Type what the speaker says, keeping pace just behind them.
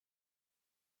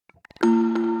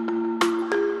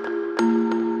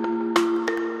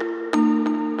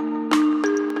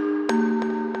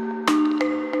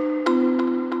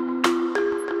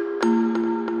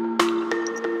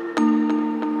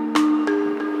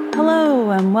Hello,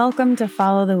 and welcome to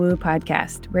Follow the Woo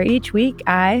podcast, where each week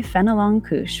I, Fenelon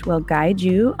Kush, will guide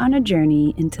you on a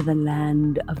journey into the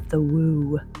land of the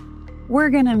woo.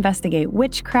 We're going to investigate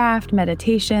witchcraft,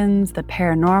 meditations, the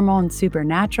paranormal and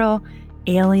supernatural,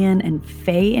 alien and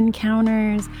fae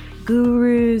encounters,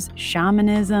 gurus,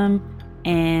 shamanism,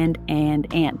 and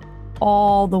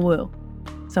all the woo.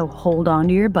 So hold on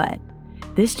to your butt.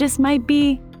 This just might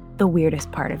be the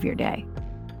weirdest part of your day.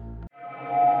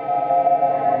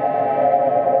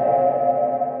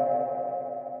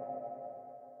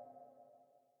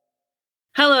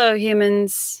 Hello,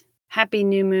 humans. Happy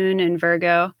new moon in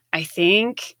Virgo. I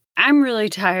think I'm really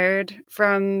tired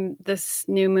from this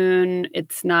new moon.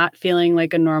 It's not feeling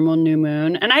like a normal new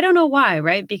moon. And I don't know why,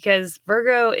 right? Because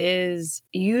Virgo is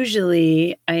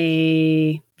usually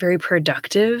a very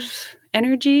productive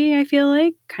energy, I feel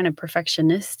like, kind of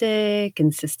perfectionistic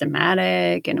and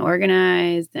systematic and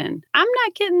organized. And I'm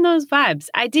not getting those vibes.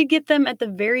 I did get them at the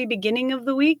very beginning of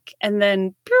the week, and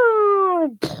then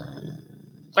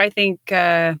I think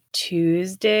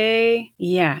Tuesday,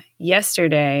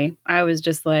 yesterday, I was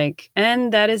just like,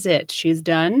 and that is it. She's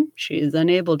done. She's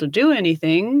unable to do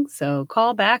anything. So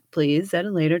call back, please, at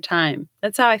a later time.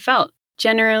 That's how I felt.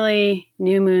 Generally,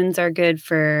 new moons are good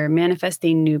for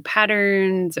manifesting new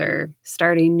patterns or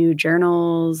starting new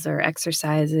journals or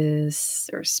exercises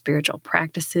or spiritual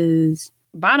practices.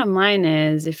 Bottom line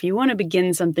is, if you want to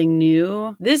begin something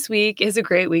new, this week is a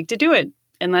great week to do it.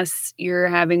 Unless you're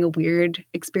having a weird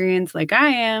experience like I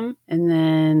am, and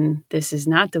then this is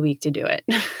not the week to do it.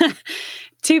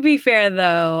 To be fair,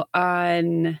 though,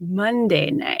 on Monday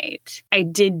night, I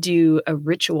did do a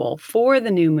ritual for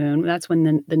the new moon. That's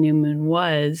when the new moon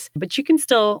was. But you can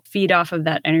still feed off of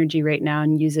that energy right now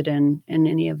and use it in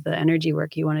any of the energy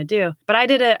work you want to do. But I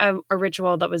did a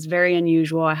ritual that was very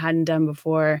unusual. I hadn't done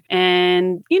before.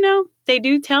 And, they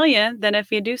do tell you that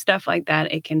if you do stuff like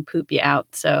that, it can poop you out.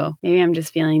 So maybe I'm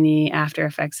just feeling the after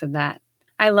effects of that.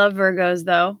 I love Virgos,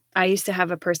 though. I used to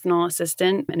have a personal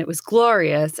assistant, and it was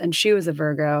glorious. And she was a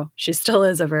Virgo. She still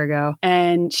is a Virgo.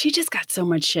 And she just got so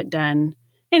much shit done.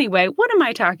 Anyway, what am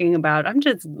I talking about? I'm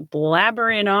just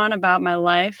blabbering on about my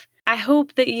life. I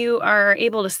hope that you are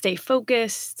able to stay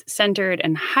focused, centered,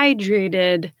 and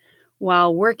hydrated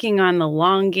while working on the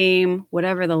long game,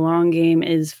 whatever the long game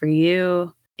is for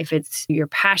you. If it's your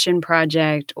passion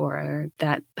project or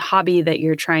that hobby that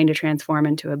you're trying to transform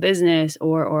into a business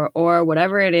or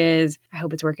whatever it is, I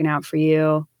hope it's working out for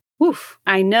you. Woof.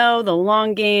 I know the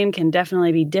long game can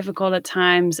definitely be difficult at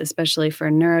times, especially for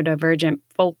neurodivergent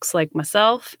folks like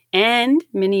myself and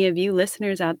many of you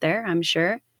listeners out there, I'm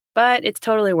sure. But it's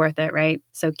totally worth it, right?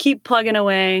 So keep plugging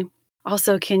away.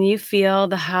 Also, can you feel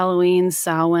the Halloween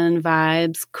Samhain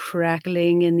vibes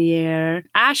crackling in the air?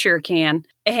 I sure can.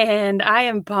 And I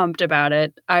am pumped about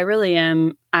it. I really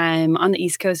am. I'm on the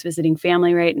East Coast visiting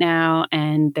family right now,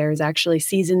 and there's actually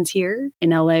seasons here.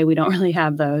 In LA, we don't really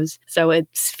have those. So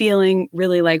it's feeling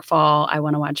really like fall. I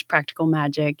want to watch Practical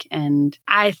Magic, and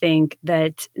I think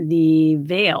that the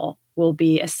veil will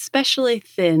be especially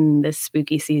thin this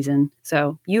spooky season.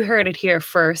 So you heard it here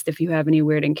first. If you have any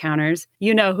weird encounters,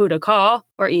 you know who to call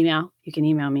or email. You can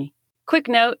email me. Quick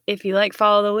note, if you like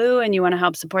Follow the Woo and you want to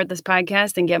help support this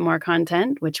podcast and get more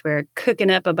content, which we're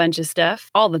cooking up a bunch of stuff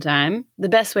all the time, the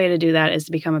best way to do that is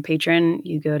to become a patron.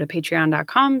 You go to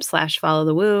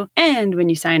patreon.com/followthewoo. And when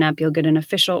you sign up, you'll get an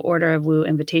official Order of Woo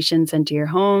invitation sent to your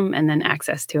home and then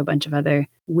access to a bunch of other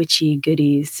witchy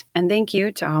goodies. And thank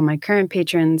you to all my current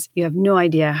patrons. You have no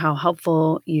idea how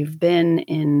helpful you've been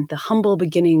in the humble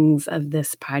beginnings of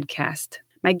this podcast.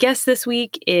 My guest this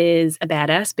week is a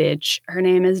badass bitch. Her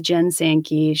name is Jen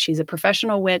Sankey. She's a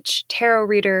professional witch, tarot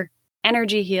reader,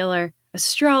 energy healer,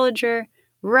 astrologer,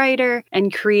 writer,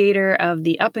 and creator of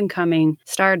the up-and-coming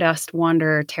Stardust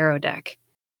Wanderer tarot deck.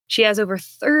 She has over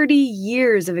 30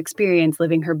 years of experience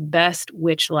living her best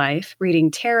witch life, reading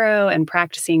tarot and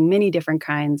practicing many different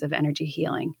kinds of energy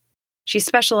healing. She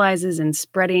specializes in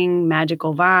spreading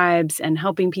magical vibes and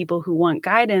helping people who want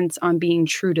guidance on being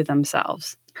true to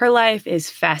themselves. Her life is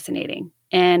fascinating.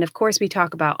 And of course, we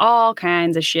talk about all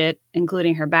kinds of shit,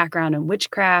 including her background in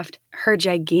witchcraft, her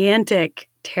gigantic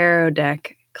tarot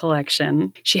deck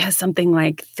collection. She has something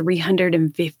like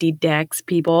 350 decks,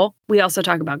 people. We also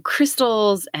talk about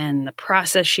crystals and the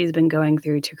process she's been going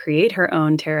through to create her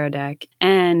own tarot deck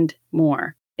and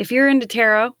more. If you're into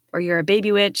tarot or you're a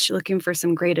baby witch looking for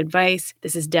some great advice,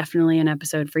 this is definitely an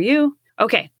episode for you.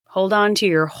 Okay, hold on to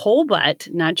your whole butt,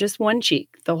 not just one cheek,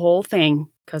 the whole thing,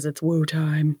 because it's woo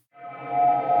time.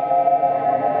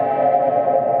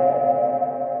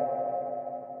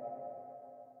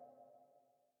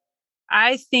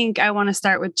 I think I want to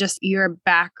start with just your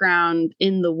background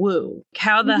in the woo.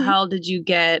 How the hell did you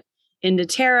get into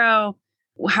tarot?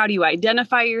 How do you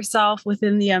identify yourself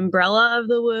within the umbrella of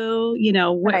the woo?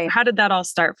 How did that all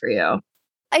start for you?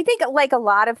 I think like a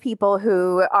lot of people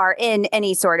who are in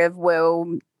any sort of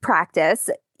woo practice,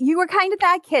 you were kind of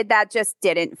that kid that just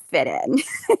didn't fit in.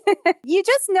 You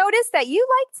just noticed that you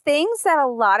liked things that a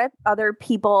lot of other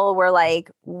people were like,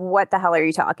 what the hell are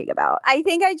you talking about? I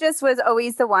think I just was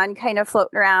always the one kind of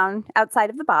floating around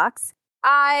outside of the box.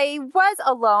 I was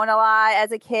alone a lot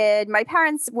as a kid. My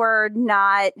parents were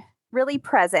not really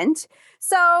present.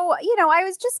 So, I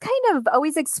was just kind of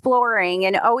always exploring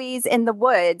and always in the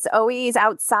woods, always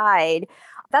outside.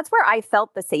 That's where I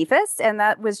felt the safest. And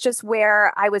that was just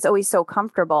where I was always so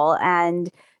comfortable.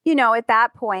 And, at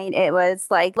that point, it was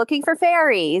like looking for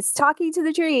fairies, talking to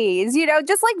the trees,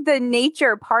 just like the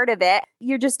nature part of it.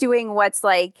 You're just doing what's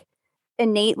like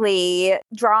innately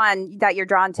you're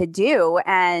drawn to do.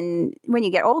 And when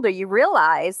you get older, you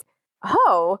realize,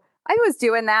 oh, I was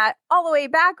doing that all the way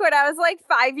back when I was like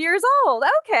 5 years old.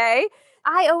 Okay.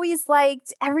 I always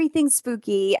liked everything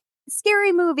spooky,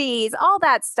 scary movies, all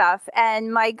that stuff.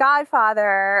 And my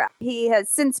godfather, he has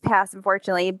since passed,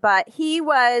 unfortunately, but he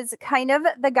was kind of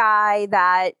the guy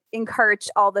that encouraged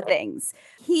all the things.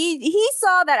 He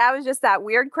saw that I was just that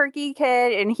weird, quirky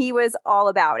kid, and he was all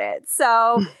about it.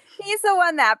 So he's the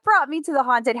one that brought me to the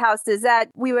haunted houses that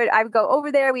I would go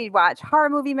over there. We'd watch horror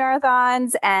movie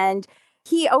marathons, and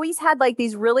he always had like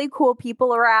these really cool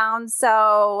people around.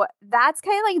 So that's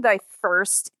kind of like the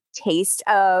first taste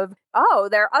of, oh,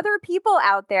 there are other people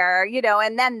out there,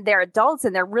 and then they're adults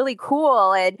and they're really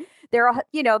cool. And they're,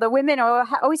 the women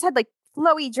always had like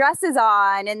flowy dresses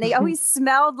on, and they always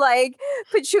smelled like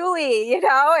patchouli,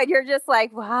 and you're just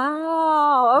like,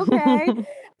 wow, okay.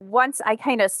 Once I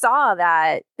kind of saw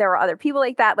that there were other people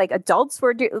like that, like adults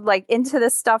were into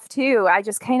this stuff too, I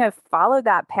just kind of followed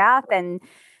that path. And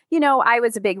I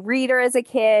was a big reader as a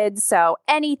kid, so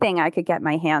anything I could get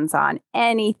my hands on,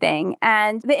 anything.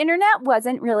 And the internet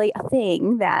wasn't really a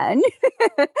thing then.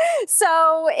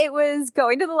 So it was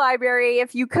going to the library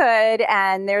if you could,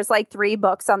 and there's like 3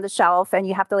 books on the shelf, and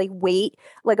you have to like wait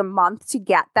like a month to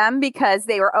get them because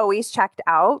they were always checked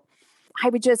out. I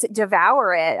would just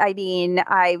devour it. I mean,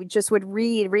 I just would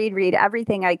read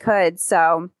everything I could.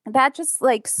 So that just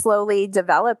like slowly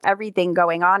developed everything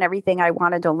going on, everything I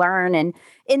wanted to learn. And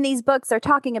in these books, they're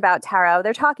talking about tarot,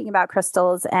 they're talking about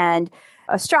crystals and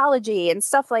astrology and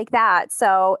stuff like that.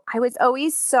 So I was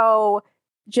always so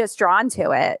just drawn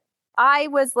to it. I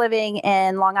was living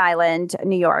in Long Island,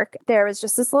 New York. There was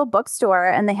just this little bookstore,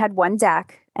 and they had one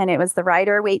deck, and it was the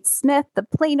Rider-Waite-Smith, the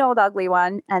plain old ugly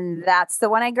one. And that's the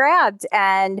one I grabbed.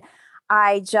 And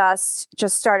I just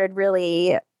started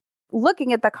really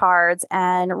looking at the cards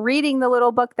and reading the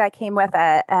little book that came with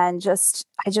it. And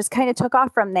I just kind of took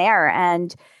off from there.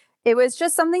 And it was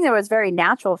just something that was very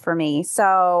natural for me.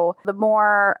 So the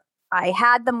more I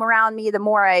had them around me, the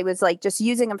more I was like just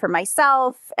using them for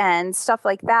myself and stuff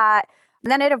like that.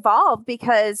 And then it evolved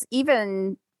because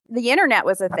even the internet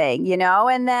was a thing,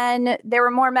 and then there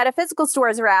were more metaphysical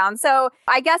stores around. So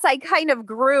I guess I kind of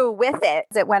grew with it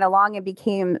as it went along and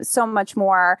became so much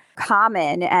more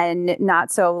common and not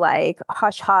so like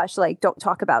hush hush, like don't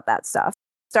talk about that stuff.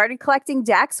 Started collecting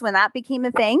decks when that became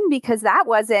a thing because there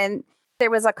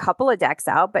was a couple of decks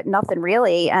out, but nothing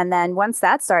really. And then once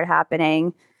that started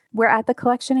happening, we're at the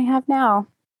collection I have now,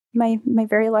 my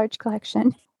very large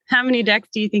collection. How many decks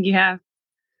do you think you have?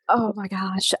 Oh my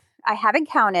gosh. I haven't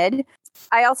counted.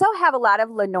 I also have a lot of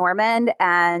Lenormand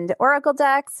and Oracle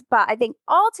decks, but I think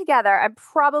altogether I'm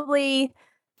probably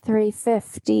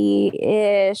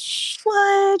 350-ish.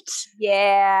 What?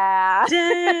 Yeah.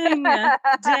 Dang.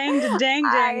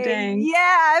 Dang. Yeah,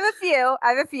 I have a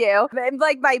few.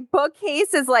 Like my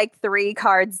bookcase is like 3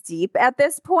 cards deep at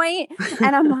this point.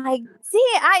 And I'm like, see,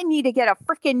 I need to get a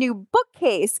freaking new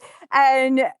bookcase.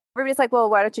 And everybody's like, well,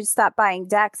 why don't you stop buying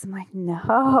decks? I'm like,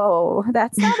 no,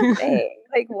 that's not a thing.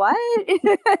 Like, what?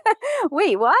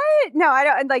 Wait, what? No, I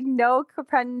don't. Like, no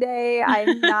comprende.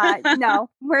 I'm not. No,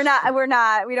 we're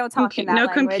not. We don't talk in that no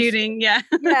language. Computing. Yeah.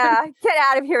 Yeah. Get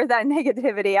out of here with that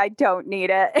negativity. I don't need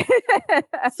it.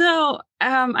 So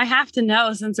I have to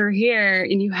know, since we're here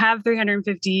and you have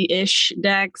 350-ish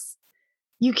decks,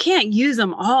 you can't use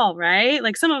them all, right?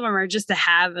 Like some of them are just to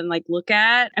have and like look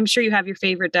at. I'm sure you have your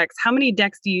favorite decks. How many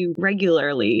decks do you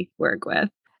regularly work with?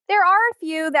 There are a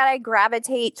few that I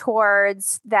gravitate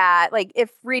towards that, like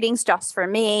if reading's just for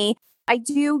me. I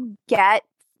do get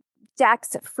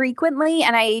decks frequently,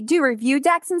 and I do review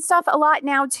decks and stuff a lot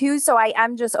now too. So I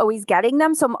am just always getting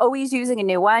them. So I'm always using a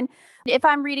new one. If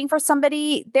I'm reading for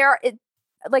somebody,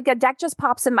 like a deck just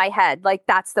pops in my head, like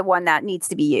that's the one that needs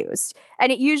to be used.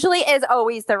 And it usually is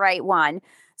always the right one.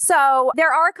 So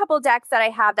there are a couple decks that I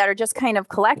have that are just kind of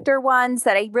collector ones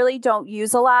that I really don't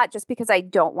use a lot just because I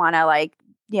don't want to like,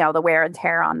 the wear and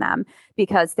tear on them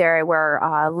because they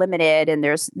were limited and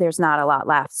there's not a lot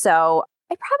left. So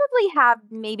I probably have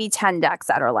maybe 10 decks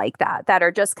that are like that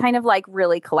are just kind of like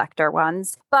really collector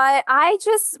ones. But I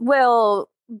just will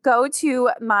go to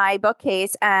my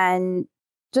bookcase and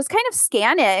just kind of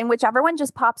scan it, and whichever one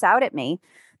just pops out at me,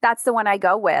 that's the one I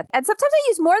go with. And sometimes I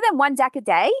use more than one deck a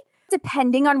day,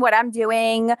 depending on what I'm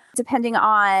doing, depending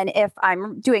on if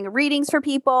I'm doing readings for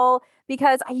people,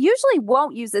 because I usually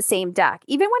won't use the same deck.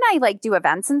 Even when I like do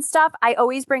events and stuff, I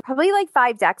always bring probably like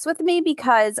 5 decks with me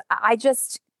because I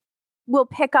just will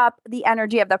pick up the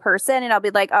energy of the person and I'll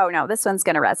be like, oh no, this one's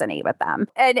going to resonate with them.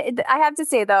 And I have to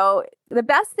say though, the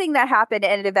best thing that happened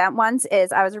at an event once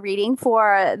is I was reading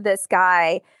for this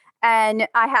guy and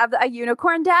I have a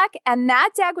unicorn deck and that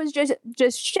deck was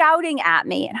just shouting at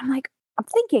me. And I'm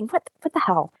thinking, what the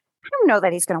hell? I don't know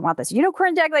that he's going to want this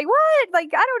unicorn deck. Like, what? Like,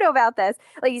 I don't know about this.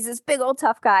 Like, he's this big old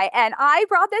tough guy. And I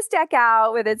brought this deck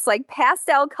out with its like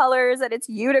pastel colors and its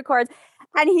unicorns.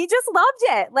 And he just loved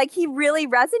it. Like, he really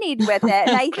resonated with it.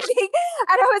 And I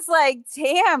was like,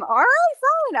 damn, all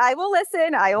right, fine. I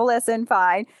will listen,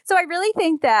 fine. So I really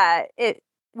think that it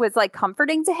was like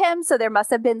comforting to him. So there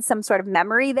must have been some sort of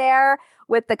memory there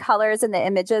with the colors and the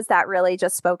images that really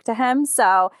just spoke to him.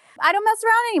 So I don't mess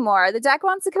around anymore. The deck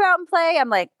wants to come out and play. I'm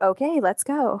like, okay, let's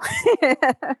go.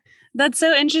 That's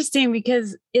so interesting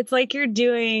because it's like you're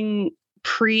doing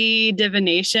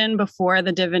pre-divination before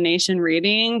the divination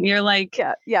reading. You're like,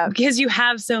 yeah. Because you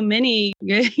have so many,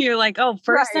 you're like, oh,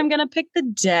 first right. I'm going to pick the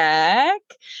deck.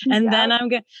 And then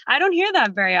I don't hear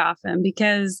that very often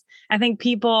because I think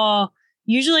people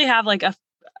usually have like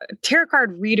tarot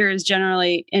card readers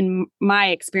generally, in my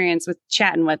experience with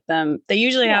chatting with them, they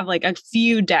usually have like a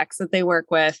few decks that they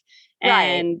work with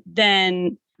and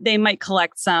then they might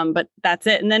collect some, but that's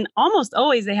it. And then almost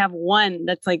always they have one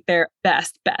that's like their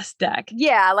best deck.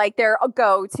 Yeah. Like their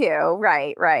go-to.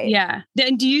 Right. Yeah.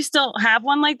 Do you still have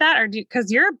one like that? Or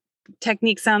because your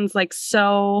technique sounds like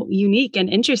so unique and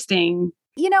interesting.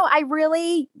 I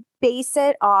really base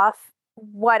it off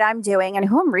what I'm doing and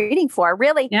who I'm reading for,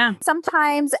 really. Yeah.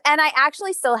 Sometimes, and I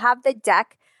actually still have the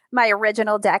deck, my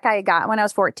original deck I got when I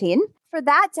was 14. For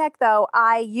that deck, though,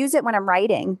 I use it when I'm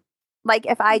writing. Like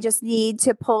if I just need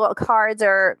to pull cards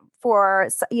or for,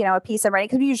 a piece I'm writing,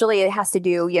 because usually it has to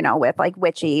do, with like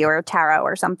witchy or tarot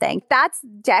or something. That's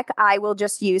deck I will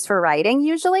just use for writing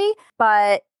usually.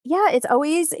 But yeah, it's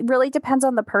always really depends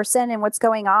on the person and what's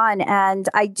going on. And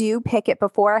I do pick it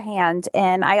beforehand.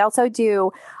 And I also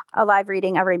do a live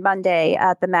reading every Monday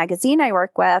at the magazine I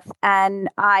work with. And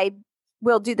I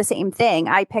will do the same thing.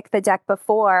 I pick the deck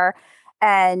before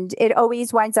and it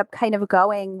always winds up kind of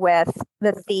going with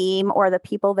the theme or the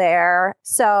people there.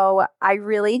 So I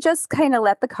really just kind of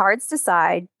let the cards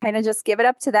decide, kind of just give it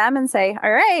up to them and say,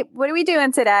 all right, what are we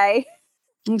doing today?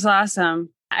 That's awesome.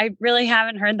 I really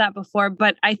haven't heard that before,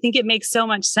 but I think it makes so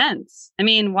much sense. I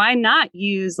mean, why not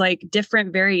use like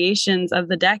different variations of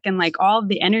the deck and like all of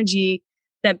the energy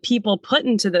that people put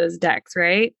into those decks,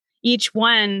 right? Each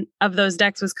one of those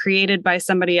decks was created by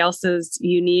somebody else's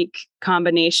unique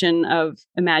combination of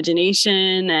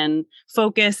imagination and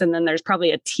focus. And then there's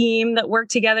probably a team that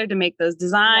worked together to make those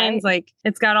designs. Right. Like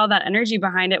it's got all that energy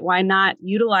behind it. Why not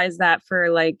utilize that for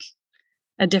like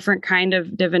a different kind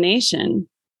of divination?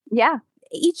 Yeah.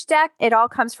 Each deck, it all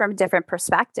comes from a different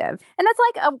perspective. And that's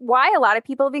like why a lot of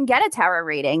people even get a tarot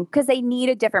reading, because they need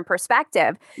a different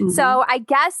perspective. Mm-hmm. So I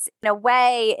guess in a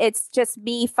way, it's just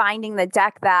me finding the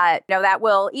deck that, that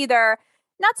will either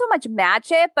not so much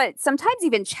match it, but sometimes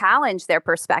even challenge their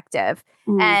perspective.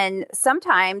 Mm-hmm. And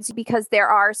sometimes because there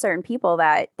are certain people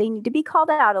that they need to be called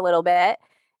out a little bit.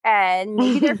 And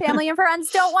maybe their family and friends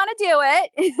don't want to do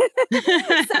it.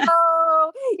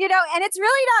 So, and it's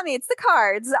really not me. It's the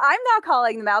cards. I'm not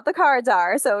calling them out. The cards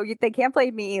are. So they can't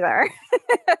blame me either.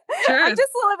 I'm just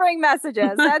delivering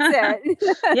messages. That's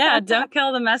it. Yeah. Don't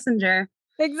kill the messenger.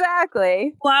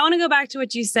 Exactly. Well, I want to go back to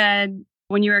what you said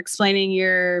when you were explaining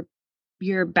your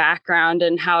background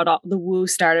and how the woo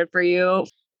started for you.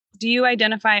 Do you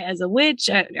identify as a witch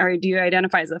or do you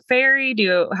identify as a fairy?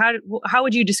 How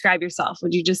would you describe yourself?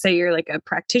 Would you just say you're like a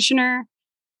practitioner?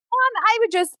 I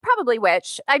would just probably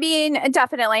witch. I mean,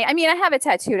 definitely. I mean, I have a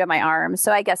tattoo on my arm,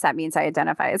 so I guess that means I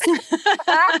identify as.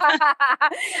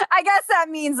 I guess that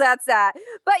means that's that.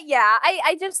 But yeah,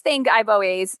 I just think I've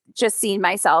always just seen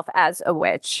myself as a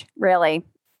witch, really.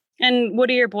 And what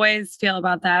do your boys feel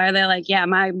about that? Are they like, yeah,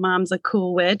 my mom's a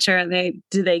cool witch, or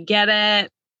do they get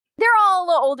it? They're all a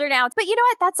little older now, but you know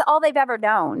what? That's all they've ever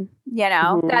known.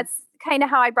 That's kind of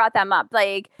how I brought them up.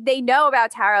 Like, they know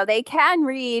about tarot. They can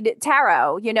read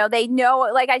tarot. They know,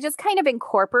 like, I just kind of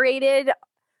incorporated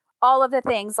all of the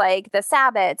things like the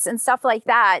Sabbats and stuff like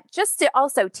that, just to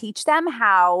also teach them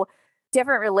how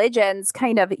different religions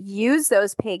kind of use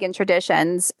those pagan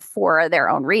traditions for their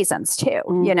own reasons too.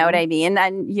 You know what I mean?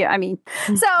 And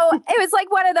so it was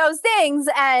like one of those things.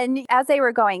 And as they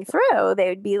were going through, they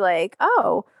would be like,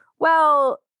 oh,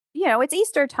 well, it's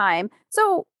Easter time.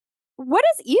 So what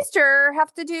does Easter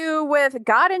have to do with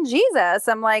God and Jesus?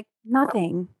 I'm like,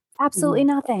 nothing, absolutely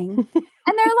nothing.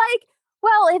 And they're like,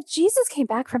 well, if Jesus came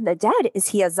back from the dead, is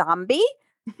he a zombie?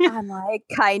 I'm like,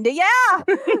 kind of, yeah.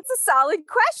 It's a solid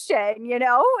question, it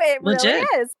Legit.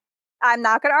 Really is. I'm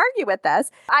not going to argue with this.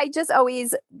 I just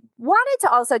always wanted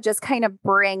to also just kind of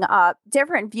bring up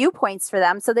different viewpoints for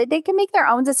them so that they can make their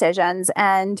own decisions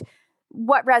and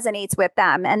what resonates with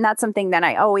them. And that's something that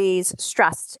I always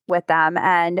stressed with them,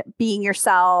 and being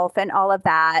yourself and all of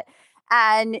that.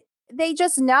 And they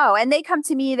just know. And they come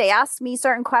to me, they ask me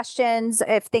certain questions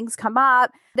if things come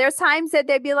up. There's times that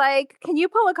they'd be like, can you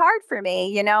pull a card for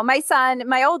me? My son,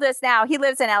 my oldest now, he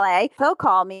lives in LA. He'll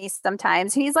call me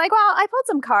sometimes. He's like, well, I pulled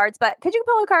some cards, but could you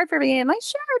pull a card for me? And I'm like,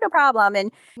 sure, no problem. And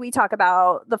we talk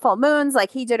about the full moons.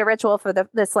 Like, he did a ritual for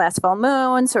this last full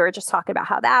moon. So we're just talking about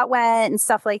how that went and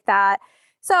stuff like that.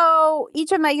 So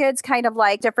each of my kids kind of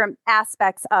like different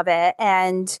aspects of it.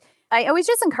 And I always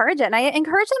just encourage it. And I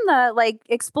encourage them to like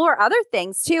explore other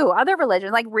things too, other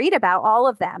religions, like read about all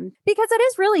of them, because it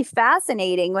is really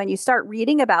fascinating when you start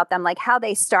reading about them, like how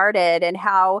they started and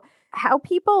how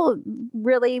people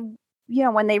really,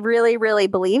 when they really, really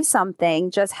believe something,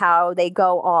 just how they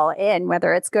go all in,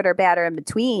 whether it's good or bad or in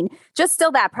between, just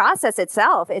still that process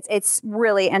itself. It's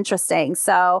really interesting.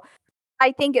 So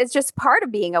I think it's just part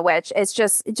of being a witch. It's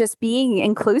just being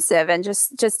inclusive and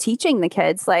just teaching the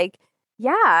kids, like,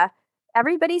 yeah,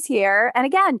 everybody's here. And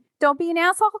again, don't be an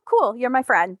asshole. Cool. You're my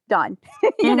friend. Done.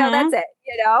 That's it.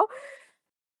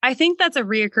 I think that's a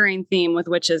reoccurring theme with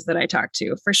witches that I talk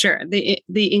to, for sure. The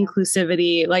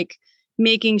inclusivity, like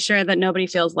making sure that nobody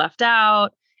feels left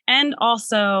out. And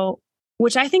also,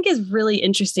 which I think is really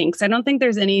interesting, because I don't think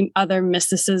there's any other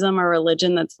mysticism or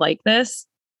religion that's like this,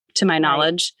 to my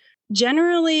knowledge.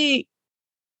 Generally,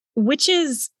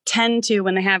 witches tend to,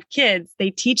 when they have kids, they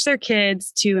teach their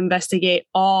kids to investigate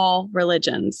all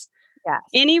religions. Yes.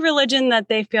 Any religion that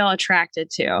they feel attracted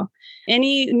to,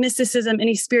 any mysticism,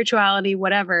 any spirituality,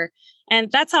 whatever. And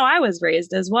that's how I was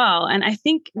raised as well. And I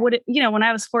think when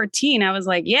I was 14, I was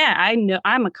like, yeah, I know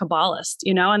I'm a Kabbalist,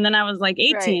 and then I was like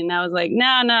 18, and I was like, no,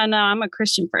 I'm a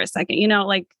Christian for a second,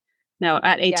 no,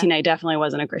 at 18, I definitely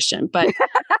wasn't a Christian, but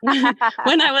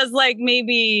when I was like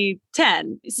maybe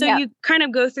 10. So you kind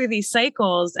of go through these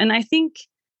cycles. And I think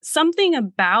something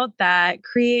about that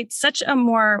creates such a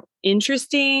more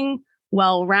interesting,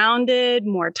 well-rounded,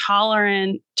 more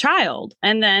tolerant child.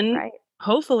 And then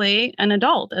hopefully an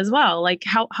adult as well. Like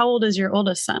how old is your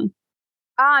oldest son?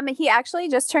 He actually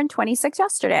just turned 26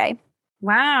 yesterday.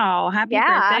 Wow. Happy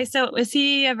birthday. So is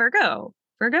he a Virgo?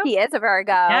 He is a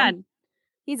Virgo. Yeah.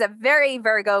 He's a very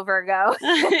Virgo. Is he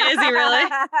really?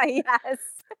 Yes.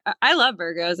 I love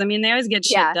Virgos. I mean, they always get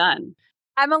shit done.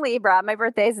 I'm a Libra. My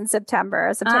birthday's in September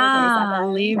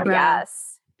 27th. Libra.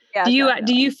 Yes. Do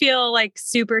you feel like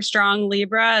super strong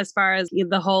Libra as far as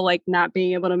the whole like not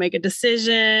being able to make a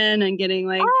decision and getting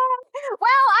like... Well,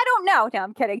 I don't know. No,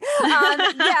 I'm kidding. I'm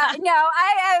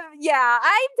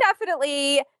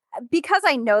definitely... Because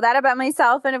I know that about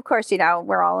myself. And of course,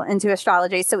 we're all into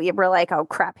astrology. So we're like, oh,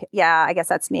 crap. Yeah, I guess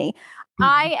that's me.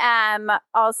 I'm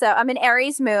an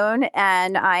Aries moon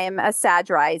and I am a Sag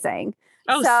rising.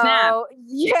 Oh, snap.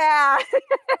 Yeah.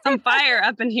 Some fire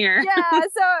up in here. Yeah. So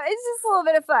it's just a little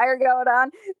bit of fire going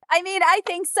on. I mean, I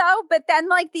think so. But then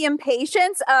like the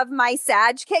impatience of my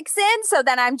Sag kicks in. So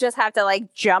then I just have to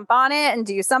like jump on it and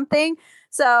do something.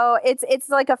 So it's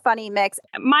like a funny mix.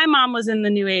 My mom was in the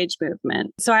New Age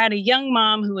movement. So I had a young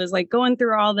mom who was like going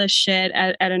through all this shit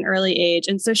at an early age.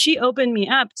 And so she opened me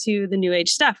up to the New Age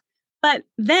stuff. But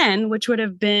then, which would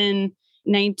have been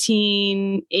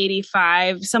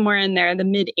 1985, somewhere in there, the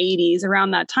mid 80s,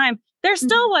 around that time, there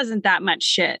still wasn't that much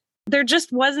shit. There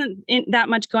just wasn't that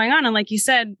much going on. And like you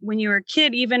said, when you were a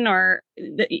kid, even,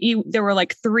 there were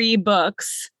like 3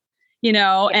 books,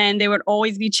 and they would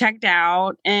always be checked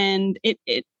out. And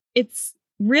it's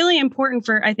really important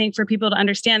I think for people to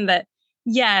understand that,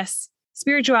 yes,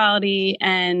 spirituality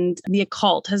and the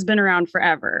occult has been around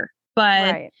forever.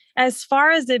 But as far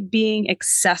as it being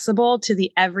accessible to the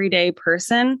everyday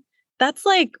person, that's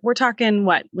like, we're talking,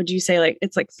 what would you say? Like,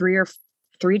 it's like 3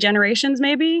 generations,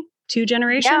 maybe? 2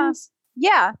 generations?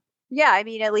 Yeah. Yeah. I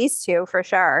mean, at least 2 for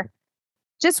sure.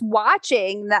 Just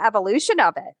watching the evolution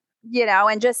of it,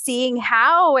 and just seeing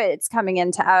how it's coming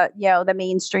into, the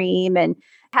mainstream, and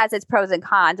has its pros and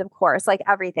cons, of course, like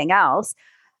everything else.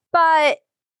 But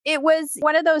it was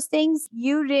one of those things,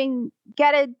 you didn't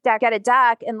get a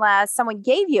deck unless someone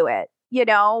gave you it,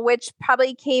 which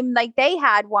probably came like they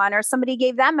had one or somebody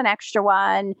gave them an extra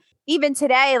one. Even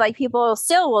today, like people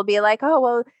still will be like, oh,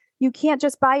 well, you can't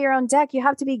just buy your own deck. You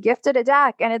have to be gifted a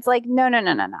deck. And it's like, no,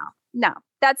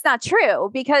 that's not true,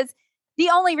 because the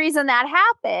only reason that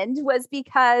happened was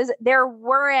because there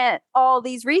weren't all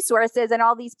these resources and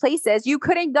all these places. You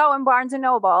couldn't go in Barnes and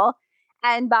Noble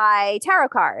and buy tarot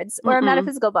cards or a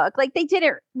metaphysical book. Like they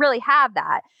didn't really have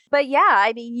that. But yeah,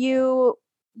 I mean, you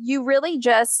really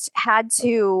just had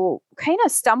to kind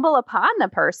of stumble upon the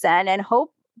person and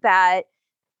hope that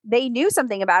they knew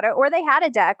something about it, or they had a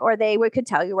deck, or they could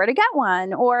tell you where to get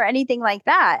one, or anything like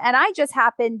that. And I just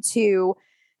happened to,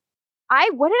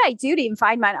 what did I do to even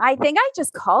find mine? I think I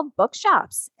just called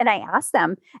bookshops and I asked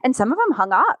them, and some of them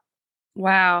hung up.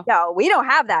 Wow. No, we don't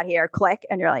have that here. Click.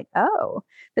 And you're like, oh,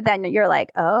 but then you're like,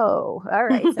 oh, all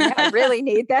right. So I really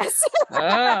need this. You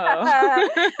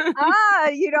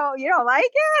don't like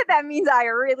it? That means I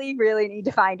really, really need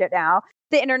to find it now.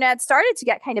 The internet started to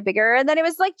get kind of bigger, and then it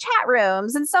was like chat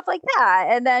rooms and stuff like that.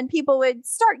 And then people would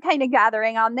start kind of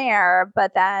gathering on there,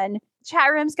 but then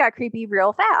chat rooms got creepy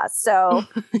real fast. So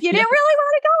you didn't really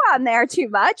want to go on there too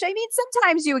much. I mean,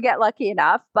 sometimes you would get lucky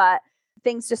enough, but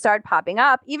things just started popping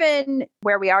up, even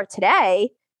where we are today.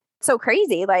 So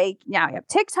crazy. Like now you have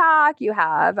TikTok, you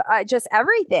have just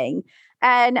everything.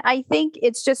 And I think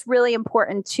it's just really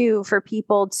important too for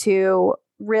people to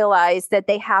realize that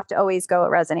they have to always go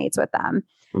what resonates with them,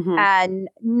 and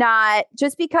not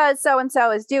just because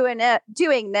so-and-so is doing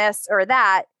this or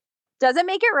that doesn't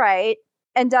make it right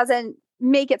and doesn't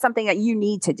make it something that you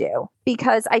need to do.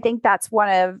 Because I think that's one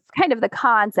of kind of the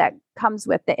cons that comes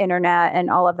with the internet and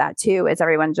all of that too, is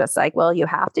everyone's just like, well, you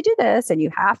have to do this and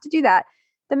you have to do that.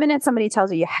 The minute somebody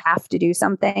tells you have to do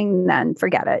something, then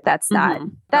forget it. That's not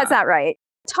right.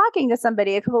 Talking to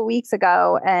somebody a couple of weeks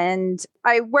ago, and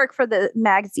I work for the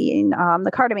magazine,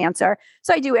 the Cartomancer.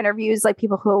 So I do interviews, like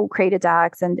people who create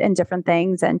decks and different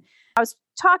things. And I was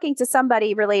talking to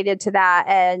somebody related to that,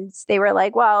 and they were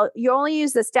like, well, you only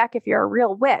use this deck if you're a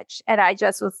real witch. And I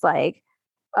just was like,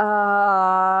 okay,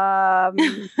 I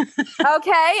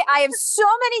have so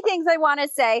many things I want to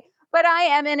say, but I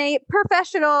am in a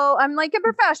professional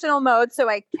mode,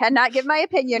 so I cannot give my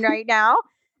opinion right now.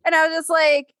 And I was just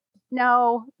like,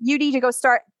 no, you need to go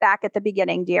start back at the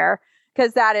beginning, dear,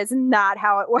 because that is not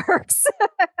how it works.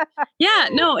 Yeah,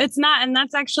 no, it's not. And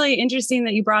that's actually interesting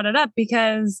that you brought it up,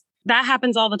 because that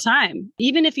happens all the time.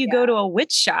 Even if you go to a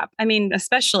witch shop, I mean,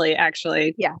 especially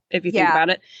actually, if you think about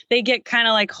it, they get kind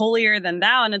of like holier than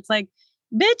thou. And it's like,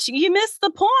 bitch, you missed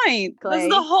the point. That's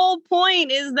the whole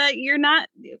point, is that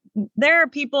there are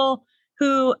people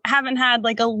who haven't had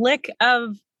like a lick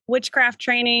of witchcraft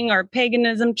training or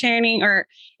paganism training or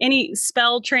any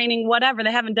spell training, whatever.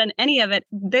 They haven't done any of it.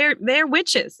 They're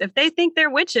witches. If they think they're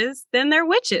witches, then they're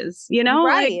witches,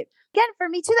 Right. Like, again, for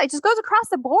me too, that just goes across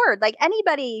the board. Like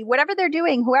anybody, whatever they're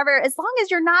doing, whoever, as long as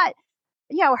you're not,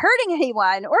 hurting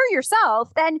anyone or yourself,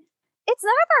 then it's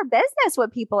none of our business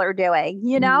what people are doing,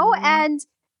 and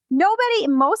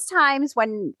most times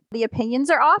when the opinions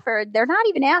are offered, they're not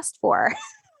even asked for.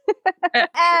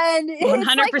 And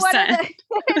 100%.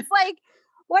 It's like,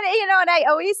 and I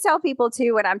always tell people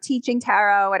too, when I'm teaching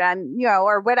tarot and I'm,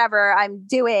 or whatever I'm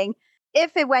doing,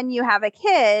 when you have a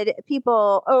kid,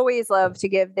 people always love to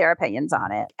give their opinions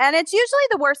on it. And it's usually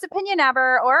the worst opinion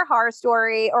ever, or a horror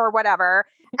story or whatever.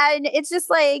 And it's just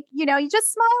like, you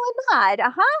just smile and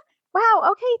nod.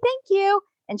 Wow. Okay. Thank you.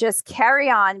 And just carry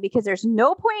on, because there's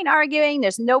no point in arguing.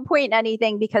 There's no point in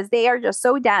anything, because they are just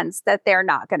so dense that they're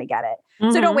not going to get it.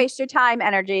 So don't waste your time,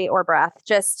 energy, or breath.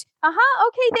 Just,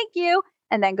 okay. Thank you.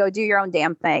 And then go do your own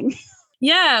damn thing.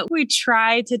 Yeah, we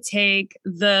try to take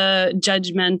the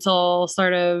judgmental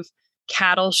sort of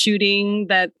cattle shooting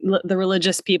that the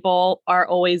religious people are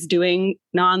always doing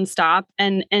nonstop,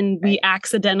 and we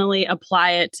accidentally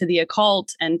apply it to the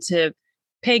occult and to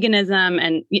paganism.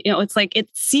 And, it's like it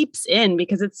seeps in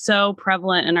because it's so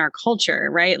prevalent in our culture,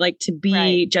 right? Like to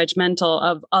be judgmental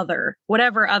of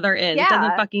whatever other is. It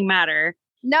doesn't fucking matter.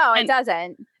 No, it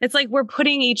doesn't. It's like we're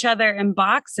putting each other in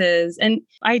boxes. And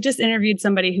I just interviewed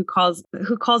somebody who calls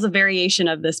a variation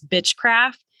of this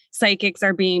bitchcraft. Psychics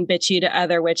are being bitchy to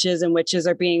other witches, and witches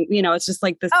are being, it's just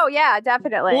like this. Oh yeah,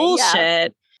 definitely. Bullshit. Yeah.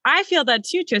 I feel that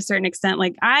too, to a certain extent.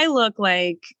 Like I look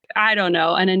like, I don't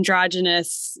know, an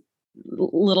androgynous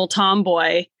little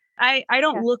tomboy. I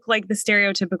don't look like the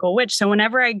stereotypical witch. So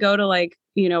whenever I go to like,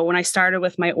 when I started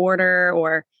with my order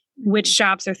or witch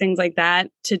shops or things like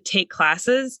that to take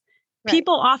classes,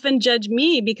 people often judge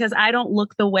me because I don't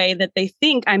look the way that they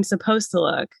think I'm supposed to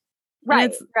look.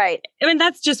 Right. Right. I mean,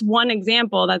 that's just one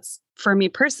example. That's for me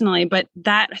personally, but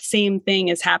that same thing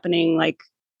is happening like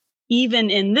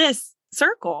even in this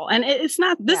circle. And it's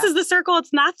not, this is the circle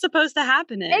it's not supposed to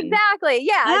happen in. Exactly.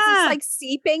 Yeah. It's just like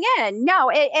seeping in. No,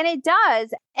 and it does.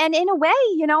 And in a way,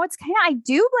 it's kind of, I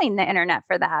do blame the internet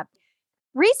for that.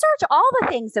 Research all the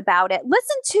things about it.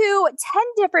 Listen to 10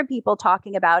 different people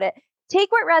talking about it. Take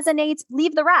what resonates,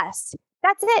 leave the rest.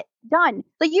 That's it. Done.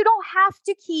 Like you don't have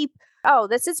to keep,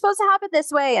 this is supposed to happen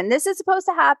this way and this is supposed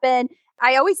to happen.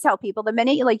 I always tell people the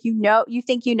minute you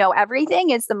think you know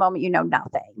everything is the moment you know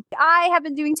nothing. I have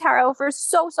been doing tarot for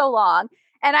so long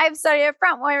and I've studied it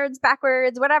frontwards,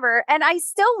 backwards, whatever. And I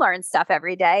still learn stuff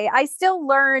every day. I still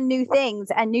learn new things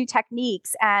and new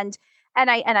techniques. And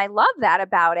I love that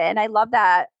about it. And I love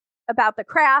that about the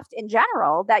craft in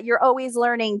general, that you're always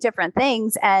learning different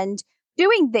things and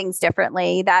doing things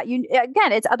differently, that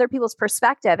again, it's other people's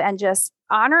perspective and just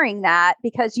honoring that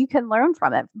because you can learn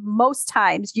from it. Most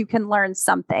times you can learn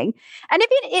something. And even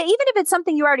if it's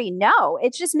something you already know,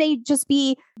 it just may just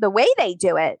be the way they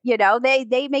do it.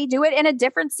 They may do it in a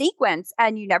different sequence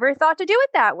and you never thought to do it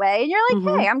that way. And you're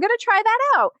like, hey, I'm going to try that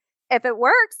out. If it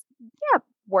works,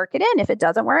 work it in. If it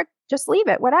doesn't work, just leave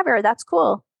it, whatever. That's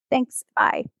cool. Thanks.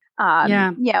 Bye.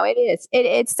 It is.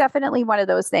 It's definitely one of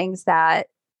those things that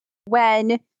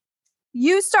when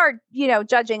you start,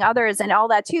 judging others and all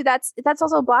that too, that's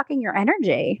also blocking your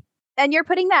energy and you're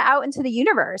putting that out into the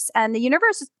universe and the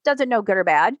universe doesn't know good or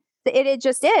bad. It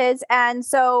just is. And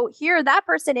so here that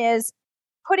person is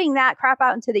putting that crap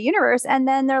out into the universe. And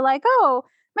then they're like, oh,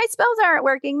 my spells aren't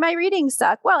working. My readings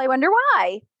suck. Well, I wonder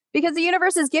why, because the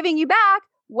universe is giving you back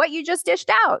what you just dished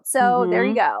out. So there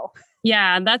you go.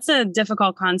 Yeah, that's a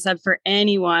difficult concept for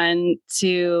anyone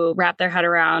to wrap their head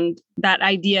around, that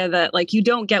idea that like you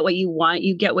don't get what you want,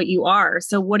 you get what you are.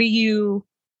 So what are you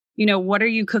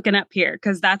cooking up here?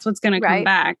 Because that's what's going to come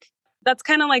back. That's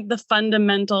kind of like the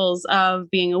fundamentals of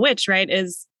being a witch, right?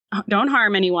 Is don't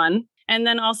harm anyone. And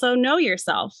then also know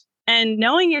yourself. And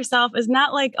knowing yourself is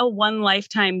not like a one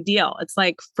lifetime deal. It's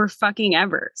like for fucking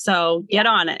ever. So get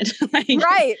on it.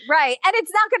 Right. And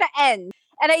it's not going to end.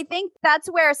 And I think that's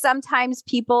where sometimes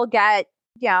people get,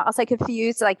 I'll say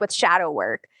confused, like with shadow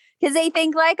work, because they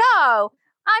think like, oh,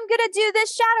 I'm going to do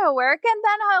this shadow work and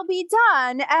then I'll be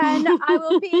done and I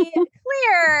will be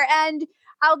clear and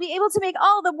I'll be able to make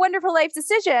all the wonderful life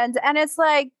decisions. And it's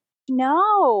like,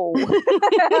 no,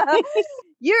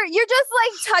 you're just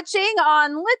like touching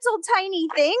on little tiny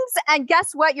things. And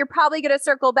guess what? You're probably going to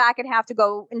circle back and have to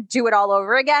go and do it all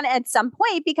over again at some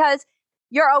point because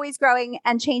you're always growing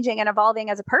and changing and evolving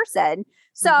as a person.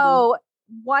 So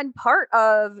one part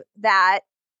of that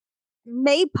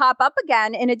may pop up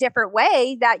again in a different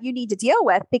way that you need to deal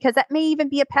with, because that may even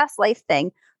be a past life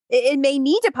thing. It may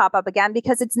need to pop up again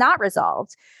because it's not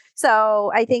resolved.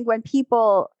 So I think when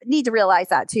people need to realize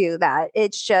that too, that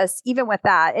it's just, even with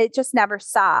that, it just never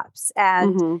stops.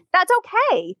 And that's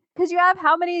okay, because you have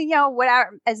how many,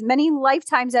 whatever, as many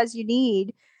lifetimes as you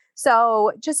need.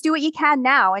 So just do what you can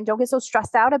now and don't get so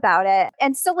stressed out about it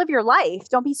and still live your life.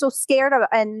 Don't be so scared of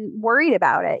and worried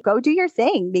about it. Go do your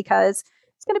thing because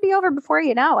it's going to be over before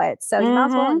you know it. So you might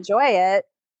as well enjoy it.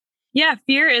 Yeah,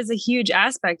 fear is a huge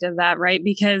aspect of that, right?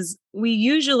 Because we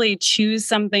usually choose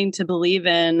something to believe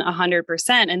in 100%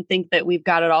 and think that we've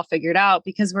got it all figured out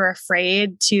because we're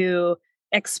afraid to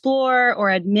explore or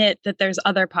admit that there's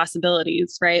other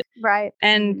possibilities, right? Right.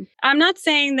 And I'm not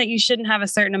saying that you shouldn't have a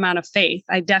certain amount of faith.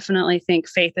 I definitely think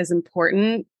faith is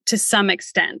important to some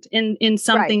extent in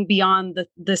something beyond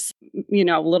this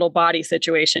little body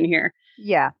situation here.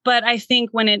 Yeah. But I think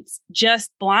when it's just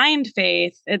blind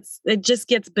faith, it just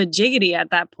gets bajiggity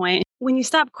at that point. When you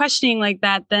stop questioning like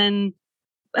that, then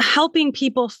helping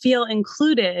people feel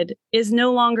included is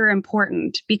no longer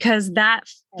important because that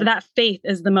faith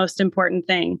is the most important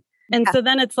thing. And so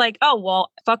then it's like, oh,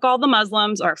 well, fuck all the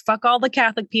Muslims or fuck all the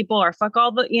Catholic people or fuck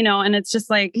all the, and it's just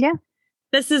like,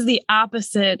 this is the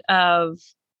opposite of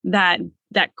that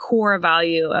core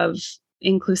value of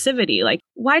inclusivity. Like,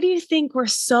 why do you think we're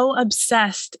so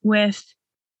obsessed with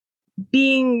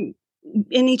being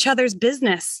in each other's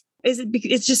business? Is it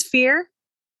it's just fear?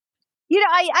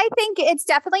 I think it's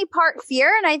definitely part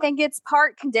fear and I think it's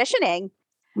part conditioning.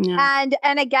 Yeah.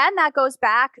 And again, that goes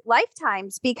back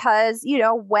lifetimes because,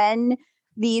 when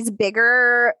these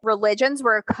bigger religions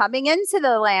were coming into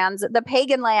the lands, the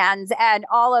pagan lands and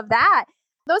all of that,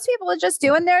 Those people are just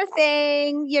doing their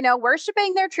thing,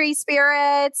 worshiping their tree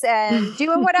spirits and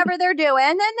doing whatever they're doing.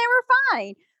 And they were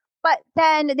fine. But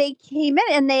then they came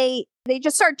in and they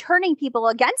just started turning people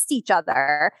against each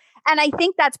other. And I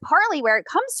think that's partly where it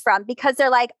comes from, because they're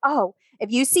like, oh,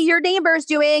 if you see your neighbors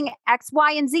doing X,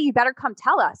 Y, and Z, you better come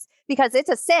tell us because it's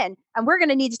a sin and we're going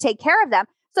to need to take care of them.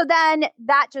 So then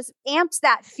that just amped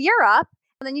that fear up.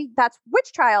 And then that's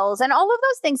witch trials and all of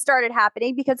those things started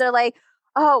happening because they're like,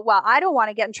 oh, well, I don't want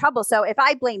to get in trouble. So if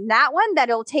I blame that one, then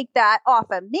it'll take that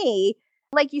off of me.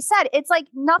 Like you said, it's like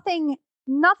nothing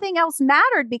else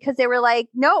mattered because they were like,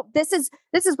 no, this is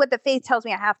what the faith tells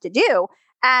me I have to do.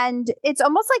 And it's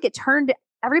almost like it turned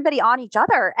everybody on each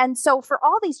other. And so for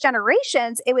all these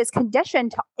generations, it was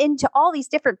conditioned into all these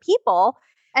different people.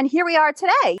 And here we are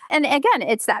today. And again,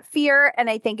 it's that fear. And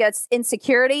I think it's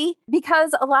insecurity,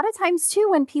 because a lot of times too,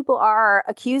 when people are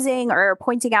accusing or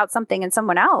pointing out something in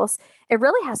someone else, it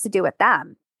really has to do with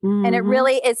them. Mm-hmm. And it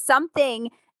really is something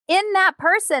in that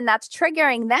person that's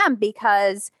triggering them,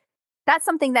 because that's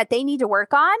something that they need to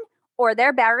work on, or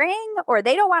they're burying, or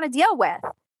they don't want to deal with.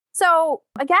 So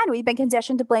again, we've been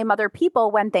conditioned to blame other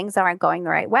people when things aren't going the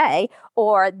right way,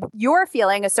 or you're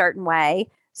feeling a certain way.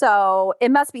 So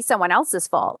it must be someone else's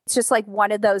fault. It's just like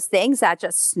one of those things that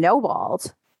just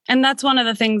snowballed. And that's one of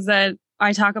the things that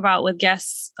I talk about with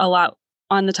guests a lot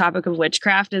on the topic of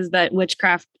witchcraft, is that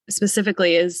witchcraft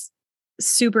specifically is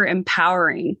super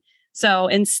empowering. So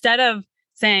instead of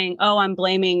saying, oh, I'm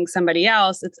blaming somebody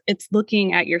else, it's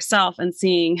looking at yourself and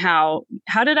seeing how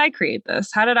did I create this?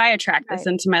 How did I attract this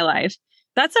into my life?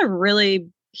 That's a really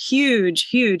huge,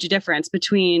 huge difference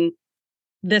between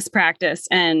this practice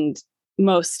and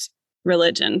most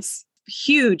religions.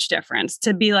 Huge difference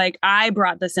to be like, I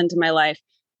brought this into my life,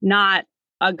 not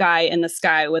a guy in the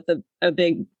sky with a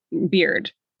big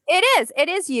beard. It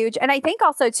is huge. And I think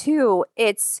also too,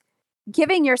 it's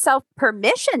giving yourself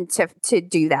permission to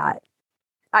do that.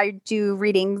 I do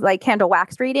readings, like candle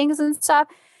wax readings and stuff.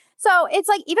 So it's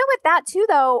like, even with that too,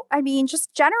 though, I mean,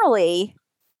 just generally,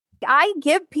 I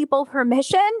give people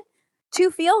permission to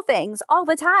feel things all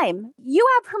the time. You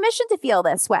have permission to feel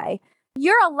this way.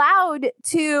 You're allowed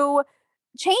to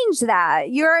change that.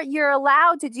 You're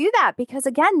allowed to do that, because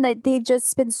again, they've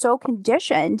just been so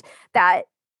conditioned that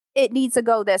it needs to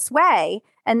go this way.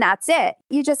 And that's it.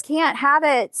 You just can't have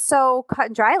it so cut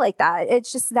and dry like that.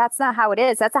 It's just, that's not how it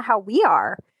is. That's not how we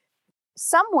are.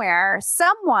 Somewhere,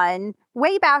 someone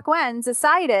way back when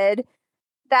decided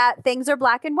that things are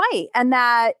black and white and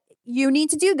that you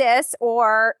need to do this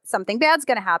or something bad's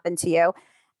going to happen to you.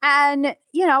 And,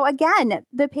 again,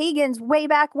 the pagans way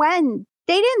back when,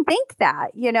 they didn't think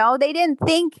that, they didn't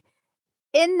think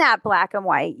in that black and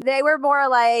white. They were more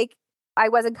like, I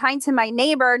wasn't kind to my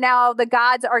neighbor. Now the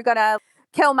gods are going to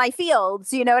kill my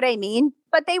fields. You know what I mean?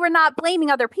 But they were not blaming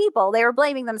other people. They were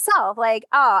blaming themselves. Like,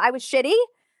 oh, I was shitty.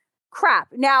 Crap.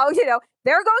 Now,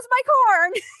 there goes my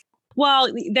corn.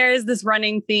 Well, there is this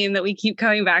running theme that we keep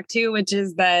coming back to, which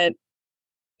is that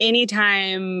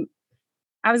anytime,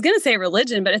 I was going to say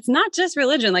religion, but it's not just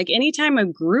religion. Like anytime a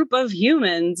group of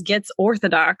humans gets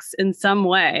orthodox in some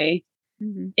way,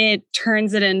 mm-hmm. it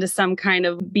turns it into some kind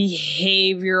of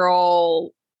behavioral,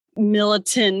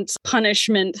 militant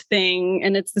punishment thing.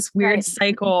 And it's this weird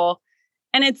cycle.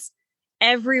 And it's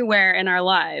everywhere in our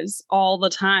lives all the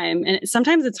time. And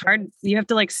sometimes it's hard. You have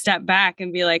to like step back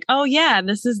and be like, oh yeah,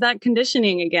 this is that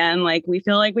conditioning again. Like we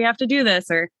feel like we have to do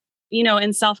this, or,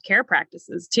 in self-care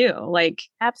practices too. Like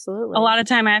absolutely. A lot of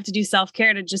time I have to do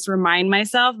self-care to just remind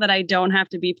myself that I don't have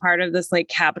to be part of this like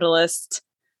capitalist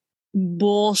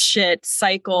bullshit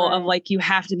cycle of like, you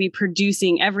have to be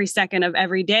producing every second of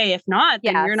every day. If not,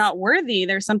 then you're not worthy.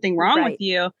 There's something wrong with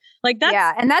you. Like that's,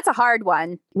 yeah. And that's a hard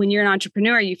one. When you're an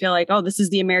entrepreneur, you feel like, oh, this is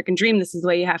the American dream. This is the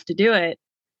way you have to do it.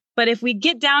 But if we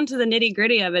get down to the nitty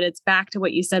gritty of it, it's back to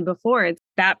what you said before. It's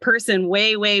that person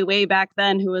way, way, way back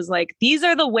then who was like, these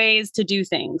are the ways to do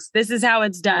things. This is how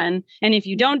it's done. And if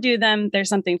you don't do them, there's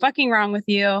something fucking wrong with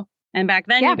you. And back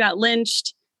then you got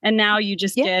lynched. And now you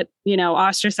just get,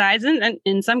 ostracized. And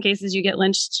in some cases, you get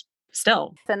lynched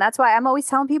still. And that's why I'm always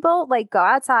telling people, like, go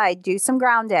outside, do some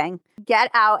grounding, get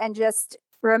out and just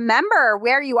remember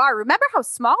where you are. Remember how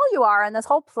small you are on this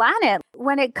whole planet.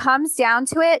 When it comes down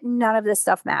to it, none of this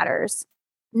stuff matters.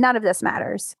 None of this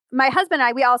matters. My husband and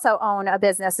I, we also own a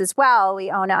business as well.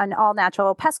 We own an all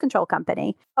natural pest control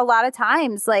company. A lot of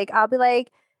times, like, I'll be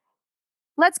like,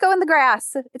 let's go in the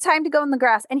grass. It's time to go in the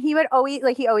grass. And he would always,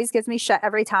 he always gives me shit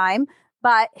every time.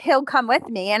 but he'll come with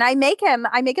me, and I make him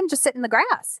just sit in the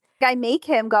grass. I make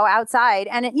him go outside,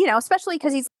 and especially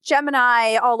because he's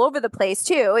Gemini all over the place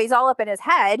too. He's all up in his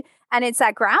head, and it's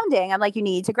that grounding. I'm like, you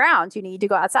need to ground, you need to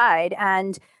go outside.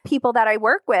 And people that I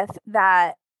work with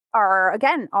that are,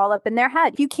 again, all up in their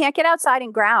head. If you can't get outside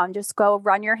and ground, just go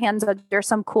run your hands under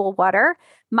some cool water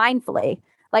mindfully.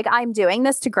 Like, I'm doing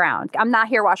this to ground. I'm not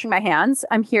here washing my hands.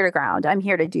 I'm here to ground. I'm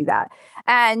here to do that.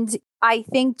 And I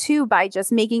think too, by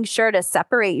just making sure to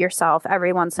separate yourself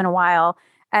every once in a while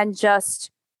and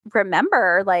just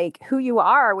remember like who you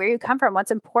are, where you come from,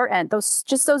 what's important, those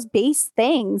base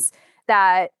things,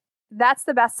 that's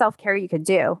the best self-care you could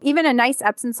do. Even a nice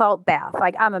Epsom salt bath.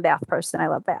 Like, I'm a bath person. I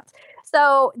love baths.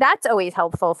 So that's always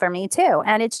helpful for me too.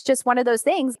 And it's just one of those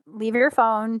things. Leave your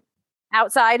phone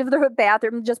outside of the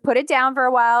bathroom, just put it down for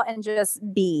a while and just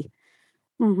be.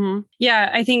 Mm-hmm. Yeah,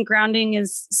 I think grounding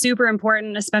is super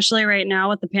important, especially right now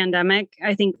with the pandemic.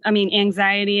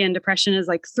 Anxiety and depression is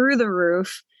like through the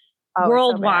roof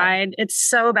worldwide. It's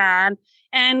so bad.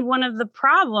 And one of the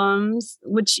problems,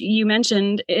 which you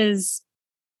mentioned, is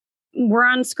we're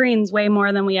on screens way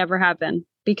more than we ever have been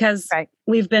because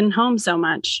we've been home so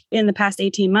much in the past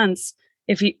 18 months.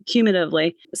 If you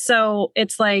cumulatively. So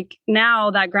it's like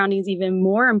now that grounding is even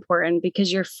more important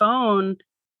because your phone,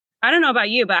 I don't know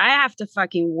about you, but I have to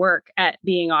fucking work at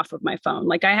being off of my phone.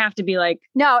 Like, I have to be like,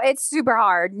 no, it's super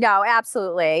hard. No,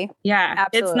 absolutely. Yeah,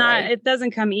 absolutely. It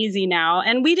doesn't come easy now.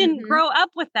 And we didn't grow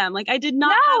up with them. Like, I did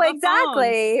not have a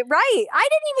exactly. phone. Right. I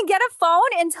didn't even get a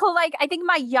phone until like, I think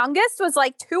my youngest was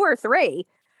like 2 or 3.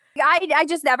 I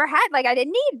just never had, like, I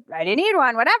didn't need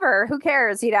one, whatever, who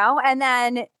cares, And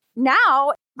then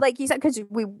now, like you said, because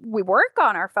we work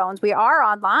on our phones, we are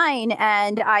online,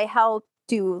 and I help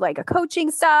do like a coaching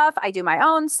stuff. I do my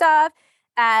own stuff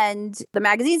and the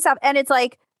magazine stuff. And it's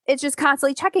like, it's just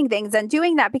constantly checking things and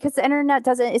doing that because the internet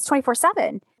it's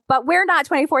 24/7, but we're not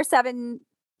 24/7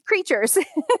 creatures. So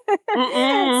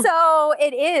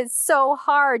it is so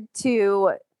hard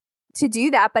to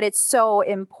do that, but it's so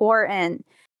important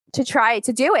to try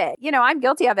to do it. I'm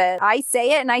guilty of it. I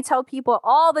say it and I tell people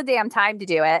all the damn time to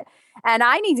do it. And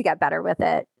I need to get better with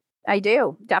it. I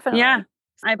do, definitely. Yeah.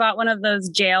 I bought one of those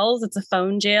jails. It's a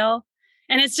phone jail.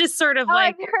 And it's just sort of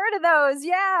like, I've heard of those.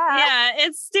 Yeah. Yeah,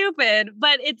 it's stupid.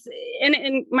 But it's,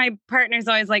 and my partner's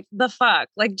always like, the fuck?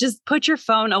 Like, just put your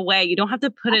phone away. You don't have to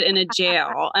put it in a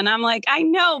jail. And I'm like, I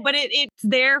know, but it's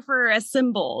there for a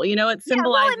symbol. It symbolizes. Yeah,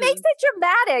 well, it makes it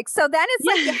dramatic. So then it's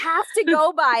like, you have to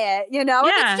go by it, If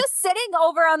it's just sitting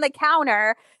over on the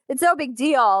counter, it's no big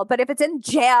deal. But if it's in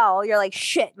jail, you're like,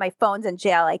 shit, my phone's in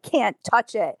jail. I can't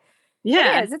touch it.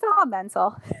 Yeah. It is. It's all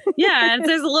mental. Yeah. And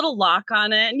there's a little lock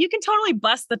on it. And you can totally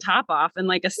bust the top off in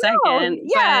like a second.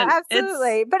 Yeah,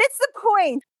 absolutely. But it's the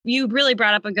point. You really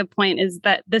brought up a good point, is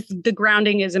that the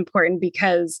grounding is important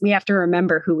because we have to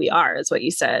remember who we are, is what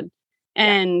you said.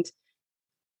 And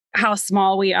how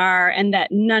small we are, and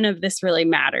that none of this really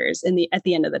matters at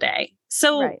the end of the day.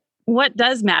 So what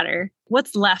does matter?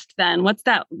 What's left then? What's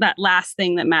that last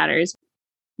thing that matters?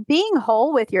 Being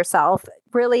whole with yourself,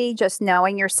 really just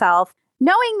knowing yourself,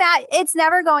 knowing that it's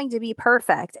never going to be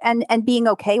perfect, and being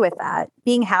okay with that,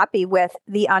 being happy with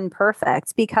the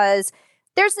unperfect, because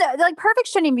there's like, perfect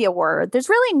shouldn't even be a word. There's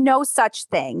really no such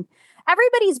thing.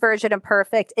 Everybody's version of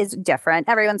perfect is different.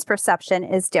 Everyone's perception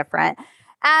is different.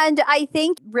 And I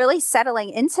think really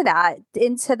settling into that,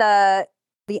 into the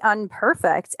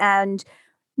unperfect, and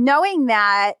knowing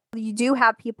that you do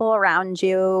have people around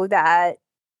you that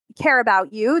care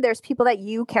about you. There's people that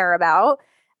you care about.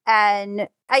 And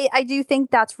I do think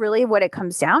that's really what it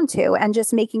comes down to. And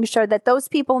just making sure that those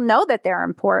people know that they're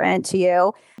important to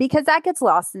you, because that gets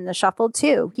lost in the shuffle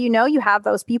too. You have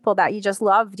those people that you just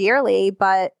love dearly,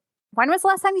 but when was the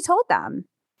last time you told them?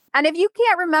 And if you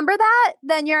can't remember that,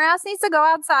 then your ass needs to go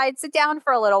outside, sit down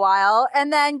for a little while,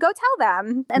 and then go tell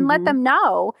them and let them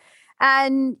know.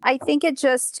 And I think it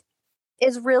just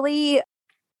is really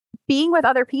being with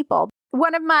other people.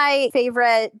 One of my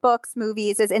favorite books,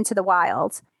 movies, is Into the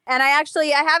Wild. And I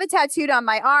have it tattooed on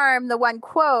my arm, the one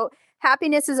quote,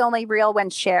 "Happiness is only real when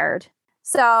shared."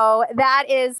 So that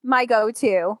is my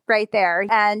go-to right there.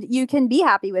 And you can be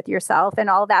happy with yourself and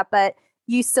all that, but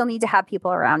you still need to have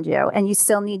people around you, and you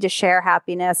still need to share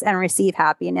happiness and receive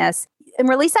happiness and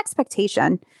release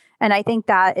expectation. And I think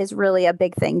that is really a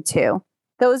big thing too.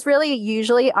 Those really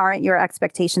usually aren't your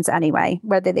expectations anyway,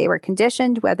 whether they were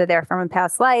conditioned, whether they're from a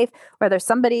past life, whether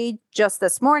somebody just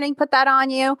this morning put that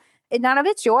on you. None of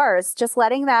it's yours. Just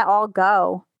letting that all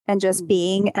go and just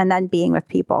being, and then being with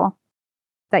people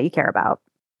that you care about.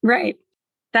 Right.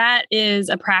 That is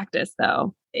a practice,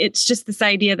 though. It's just this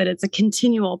idea that it's a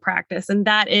continual practice. And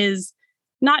that is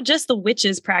not just the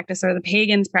witches' practice or the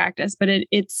pagans' practice, but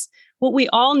it's what we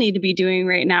all need to be doing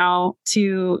right now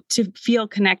to feel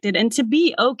connected and to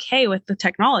be okay with the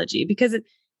technology, because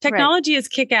technology is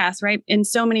kick-ass, right? In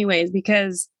so many ways,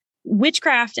 because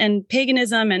witchcraft and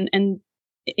paganism and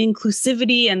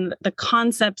inclusivity and the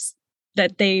concepts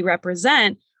that they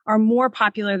represent are more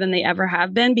popular than they ever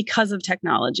have been because of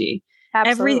technology.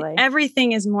 Absolutely.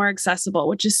 Everything is more accessible,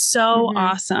 which is so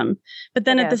awesome. But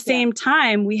then at the same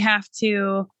time, we have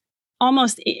to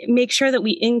almost make sure that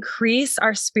we increase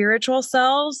our spiritual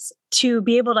selves to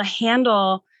be able to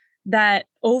handle that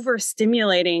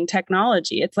overstimulating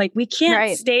technology. It's like we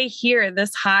can't stay here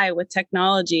this high with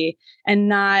technology and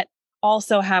not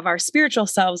also have our spiritual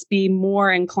selves be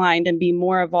more inclined and be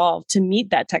more evolved to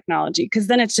meet that technology. Because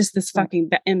then it's just this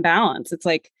fucking imbalance. It's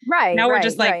like, now we're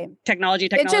just like technology.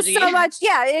 It's just so much.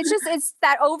 Yeah. It's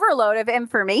that overload of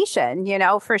information,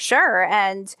 for sure.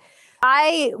 And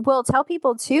I will tell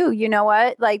people too, you know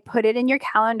what, like put it in your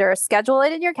calendar, schedule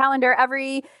it in your calendar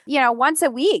every, once a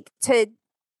week to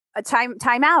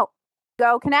time out,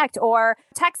 go connect or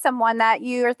text someone that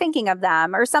you're thinking of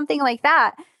them or something like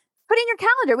that. Put in your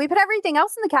calendar. We put everything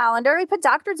else in the calendar. We put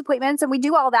doctor's appointments and we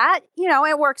do all that.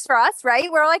 It works for us, right?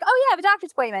 We're like, oh yeah, I have a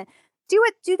doctor's appointment. Do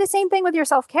the same thing with your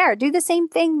self-care. Do the same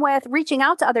thing with reaching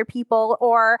out to other people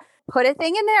or put a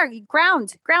thing in there.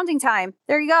 Grounding time.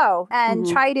 There you go. And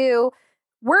try to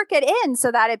work it in so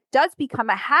that it does become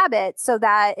a habit so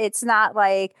that it's not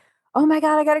like, oh my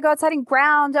God, I got to go outside and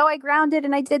ground. Oh, I grounded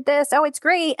and I did this. Oh, it's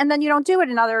great. And then you don't do it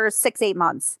another 6-8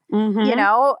 months,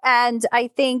 and I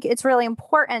think it's really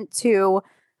important to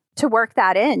work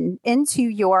that into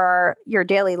your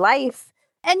daily life.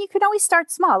 And you can always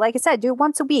start small. Like I said, do it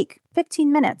once a week,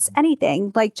 15 minutes,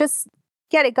 anything, like just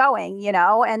get it going,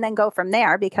 and then go from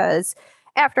there, because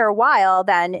after a while,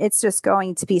 then it's just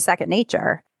going to be second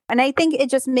nature. And I think it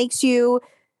just makes you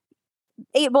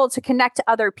able to connect to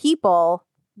other people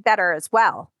better as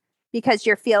well, because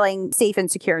you're feeling safe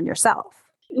and secure in yourself.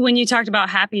 When you talked about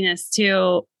happiness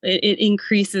too, it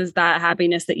increases that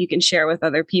happiness that you can share with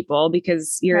other people,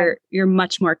 because you're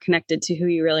much more connected to who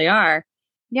you really are.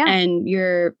 Yeah. And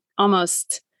you're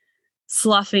almost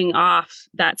sloughing off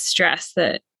that stress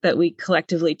that we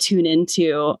collectively tune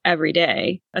into every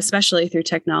day, especially through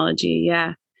technology.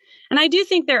 Yeah. And I do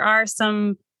think there's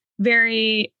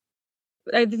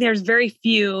very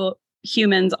few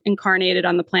humans incarnated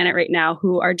on the planet right now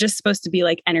who are just supposed to be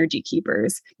like energy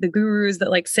keepers, the gurus that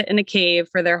like sit in a cave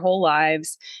for their whole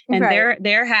lives and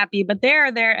they're happy, but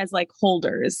they're there as like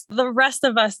holders. The rest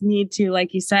of us need to,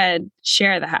 like you said,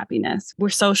 share the happiness. We're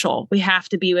social. We have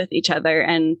to be with each other.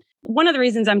 And one of the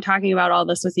reasons I'm talking about all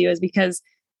this with you is because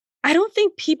I don't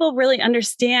think people really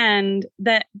understand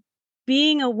that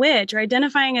being a witch or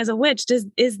identifying as a witch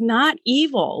is not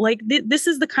evil. Like this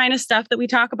is the kind of stuff that we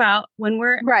talk about when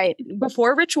we're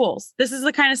before rituals. This is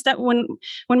the kind of stuff when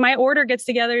my order gets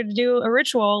together to do a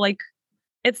ritual, like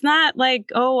it's not like,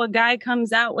 oh, a guy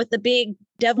comes out with the big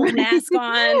devil mask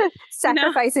on,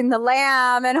 sacrificing the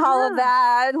lamb and all of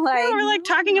that. Like we're like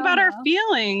talking about our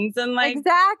feelings and like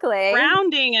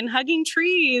grounding and hugging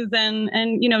trees and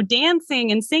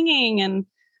dancing and singing and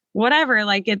whatever.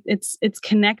 Like it's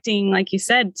connecting, like you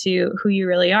said, to who you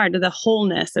really are, to the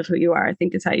wholeness of who you are, I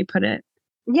think is how you put it.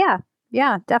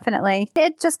 Yeah, definitely.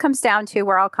 It just comes down to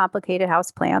we're all complicated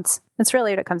house plants. That's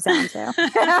really what it comes down to.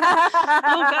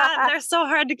 Oh God, they're so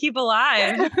hard to keep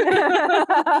alive.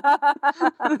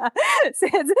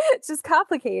 It's just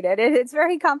complicated. It's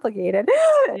very complicated.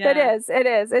 Yeah. It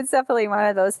is. It's definitely one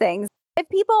of those things. If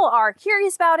people are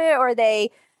curious about it or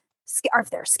if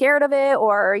they're scared of it,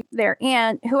 or their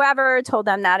aunt, whoever told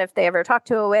them that if they ever talk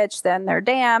to a witch, then they're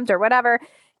damned or whatever.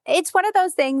 It's one of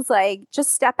those things like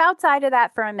just step outside of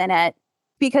that for a minute,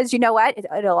 because you know what?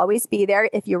 It'll always be there.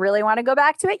 If you really want to go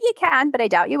back to it, you can, but I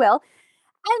doubt you will.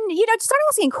 And, just start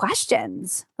asking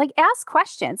questions. Like ask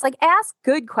questions, like ask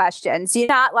good questions. You're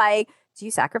not like, do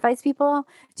you sacrifice people?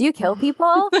 Do you kill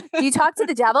people? Do you talk to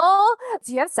the devil?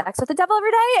 Do you have sex with the devil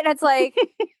every day? And it's like,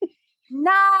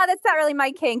 nah, that's not really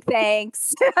my kink.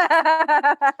 Thanks.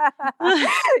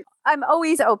 I'm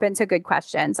always open to good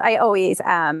questions. I always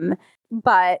am.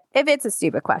 But if it's a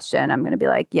stupid question, I'm going to be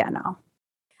like, yeah, no.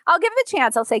 I'll give it a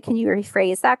chance. I'll say, can you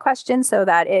rephrase that question so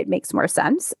that it makes more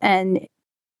sense? And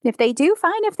if they do,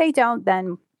 fine. If they don't,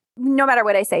 then no matter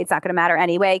what I say, it's not going to matter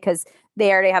anyway, because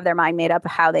they already have their mind made up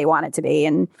how they want it to be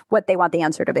and what they want the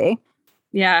answer to be.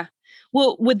 Yeah.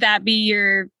 Well, would that be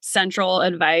your central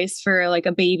advice for like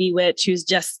a baby witch who's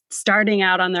just starting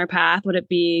out on their path? Would it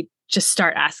be just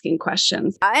start asking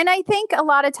questions? And I think a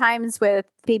lot of times with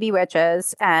baby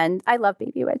witches, and I love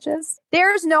baby witches,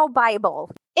 there's no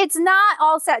Bible. It's not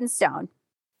all set in stone.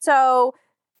 So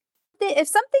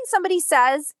if somebody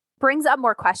says brings up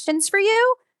more questions for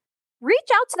you, reach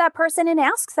out to that person and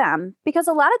ask them, because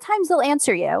a lot of times they'll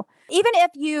answer you. Even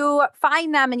if you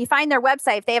find them and you find their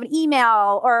website, if they have an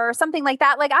email or something like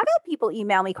that, like I've had people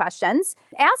email me questions,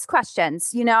 ask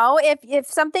questions, if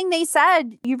something they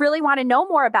said you really want to know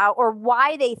more about or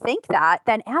why they think that,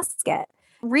 then ask it.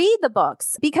 Read the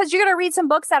books, because you're going to read some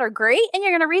books that are great and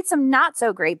you're going to read some not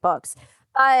so great books.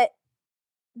 But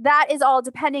that is all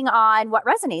depending on what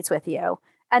resonates with you.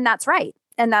 And that's right.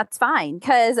 And that's fine,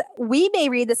 because we may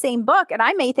read the same book and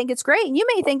I may think it's great and you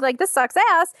may think like this sucks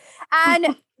ass. And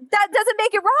that doesn't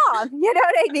make it wrong. You know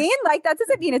what I mean? Like that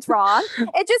doesn't mean it's wrong.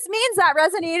 It just means that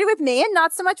resonated with me and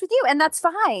not so much with you. And that's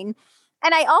fine.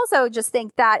 And I also just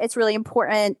think that it's really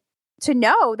important to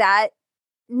know that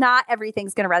not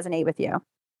everything's going to resonate with you.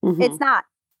 Mm-hmm. It's not.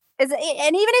 And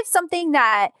even if something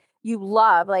that you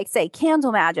love, like say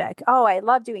candle magic. Oh, I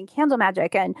love doing candle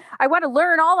magic and I want to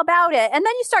learn all about it. And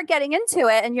then you start getting into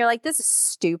it and you're like, this is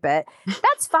stupid.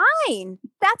 That's fine.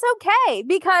 That's okay.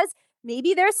 Because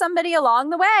maybe there's somebody along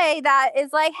the way that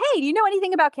is like, hey, do you know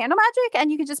anything about candle magic?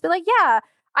 And you can just be like, yeah,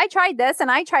 I tried this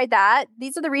and I tried that.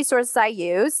 These are the resources I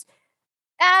used.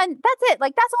 And that's it.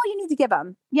 Like, that's all you need to give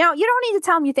them. You don't need to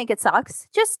tell them you think it sucks.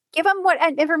 Just give them what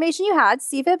information you had,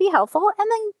 see if it'd be helpful, and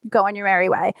then go on your merry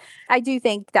way. I do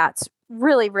think that's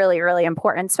really, really, really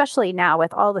important, especially now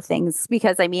with all the things,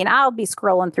 because I'll be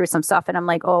scrolling through some stuff and I'm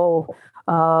like,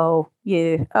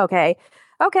 you, okay,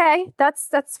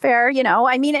 that's fair.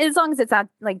 As long as it's not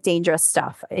like dangerous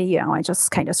stuff, I just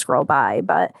kind of scroll by,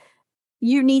 but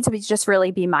you need to just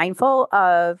really be mindful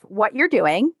of what you're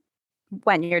doing,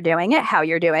 when you're doing it, how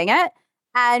you're doing it,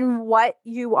 and what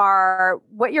your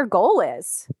goal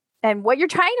is and what you're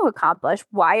trying to accomplish.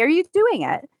 Why are you doing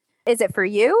it? Is it for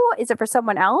you? Is it for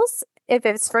someone else? If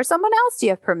it's for someone else, do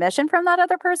you have permission from that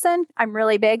other person? I'm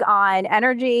really big on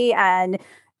energy and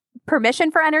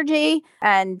permission for energy.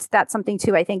 And that's something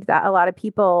too, I think that a lot of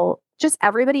people, just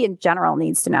everybody in general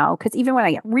needs to know. Because even when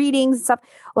I get readings and stuff,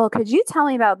 well, could you tell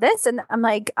me about this? And I'm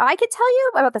like, I could tell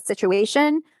you about the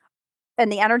situation and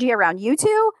the energy around you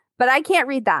two, but I can't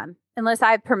read them unless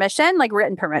I have permission, like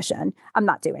written permission. I'm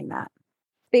not doing that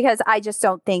because I just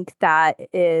don't think that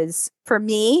is, for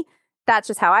me, that's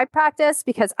just how I practice,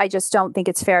 because I just don't think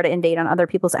it's fair to invade on other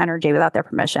people's energy without their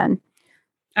permission.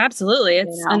 Absolutely.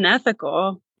 It's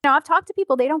unethical. I've talked to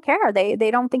people, they don't care. They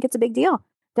don't think it's a big deal.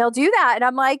 They'll do that. And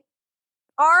I'm like,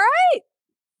 all right,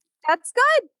 that's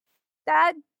good.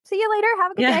 See you later.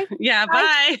 Have a good day. Yeah.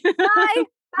 Bye. Bye.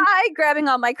 Bye. Grabbing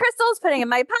all my crystals, putting in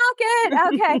my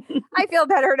pocket. Okay. I feel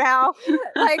better now.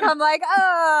 I'm like,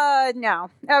 no.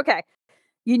 Okay.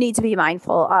 You need to be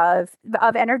mindful of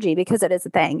energy, because it is a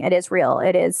thing. It is real.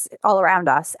 It is all around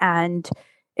us. And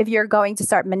if you're going to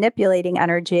start manipulating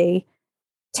energy,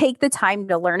 take the time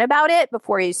to learn about it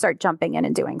before you start jumping in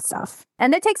and doing stuff.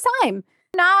 And it takes time.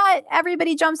 Not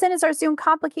everybody jumps in and starts doing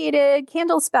complicated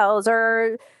candle spells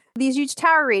or these huge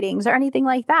tarot readings or anything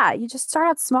like that. You just start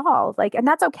out small, and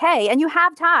that's okay. And you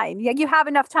have time. You have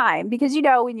enough time, because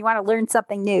when you want to learn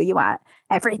something new, you want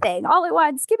everything all at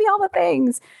once. Give me all the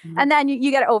things. Mm-hmm. And then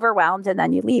you get overwhelmed and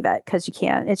then you leave it because you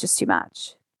can't. It's just too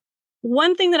much.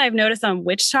 One thing that I've noticed on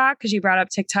Witch Talk, because you brought up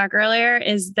TikTok earlier,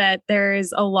 is that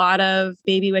there's a lot of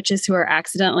baby witches who are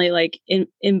accidentally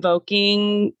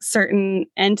invoking certain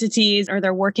entities, or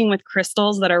they're working with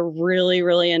crystals that are really,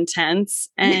 really intense.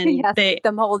 And yes, the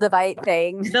Moldavite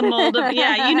thing. The Moldavite.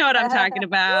 Yeah, you know what I'm talking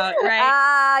about,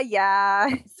 right? Yeah.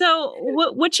 So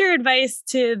what's your advice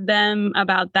to them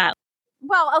about that?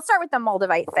 Well, I'll start with the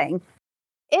Moldavite thing.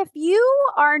 If you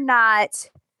are not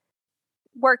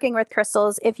working with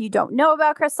crystals, if you don't know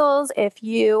about crystals, if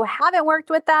you haven't worked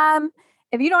with them,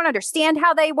 if you don't understand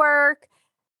how they work,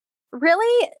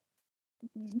 really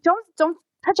don't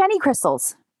touch any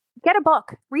crystals. Get a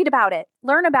book, read about it,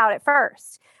 learn about it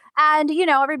first. And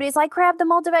everybody's like, grab the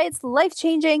Moldavite, it's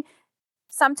life-changing.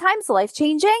 Sometimes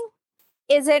life-changing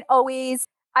isn't always,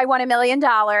 I won $1 million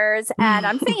and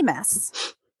I'm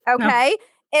famous. Okay.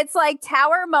 No. It's like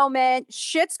tower moment,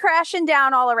 shit's crashing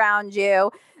down all around you.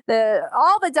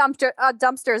 All the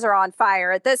dumpsters are on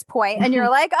fire at this point, and you're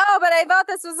like, oh, but I thought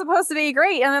this was supposed to be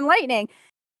great and enlightening.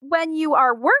 When you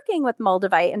are working with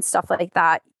Moldavite and stuff like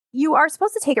that, you are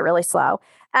supposed to take it really slow,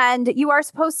 and you are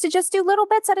supposed to just do little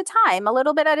bits at a time, a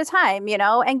little bit at a time,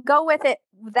 and go with it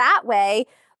that way.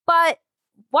 But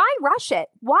why rush it?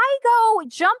 Why go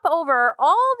jump over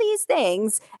all these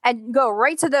things and go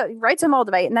right to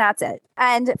Moldavite, and that's it?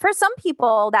 And for some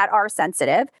people that are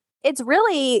sensitive, it's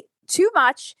really too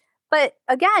much. But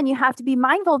again, you have to be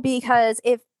mindful, because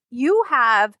if you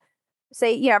have,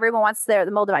 say, everyone wants the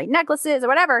Moldavite necklaces or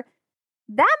whatever,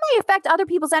 that may affect other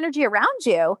people's energy around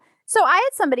you. So I had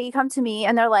somebody come to me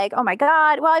and they're like, oh my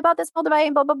God, well, I bought this multivitamin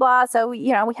and blah, blah, blah. So, we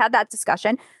had that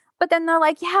discussion. But then they're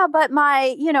like, yeah, but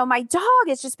my dog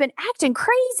has just been acting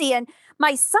crazy and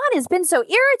my son has been so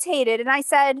irritated. And I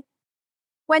said,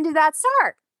 when did that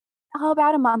start? Oh,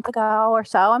 about a month ago or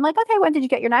so. I'm like, okay, when did you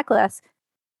get your necklace?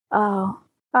 Oh,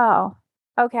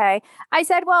 okay. I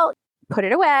said, well, put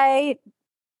it away,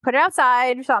 put it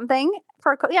outside or something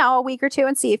for a week or two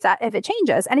and see if it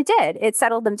changes. And it did. It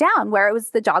settled them down where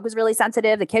the dog was really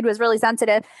sensitive. The kid was really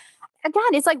sensitive. Again,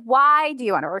 it's like, why do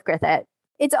you want to work with it?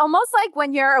 It's almost like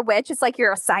when you're a witch, it's like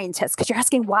you're a scientist because you're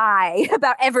asking why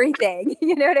about everything.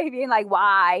 You know what I mean? Like,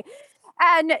 why?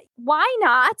 And why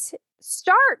not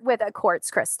start with a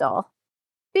quartz crystal?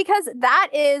 Because that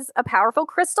is a powerful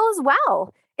crystal as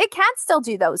well. It can still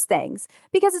do those things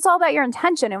because it's all about your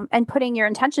intention and putting your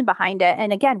intention behind it.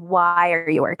 And again, why are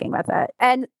you working with it?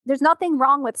 And there's nothing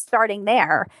wrong with starting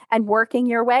there and working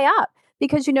your way up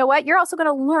because you know what? You're also going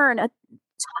to learn a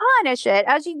ton of shit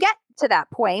as you get to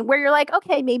that point where you're like,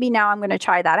 okay, maybe now I'm going to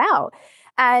try that out.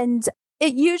 And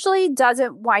it usually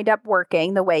doesn't wind up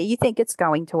working the way you think it's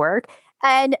going to work.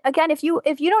 And again, if you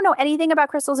don't know anything about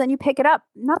crystals and you pick it up,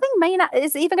 nothing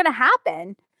is even going to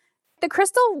happen. The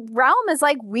crystal realm is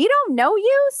like, we don't know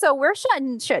you, so we're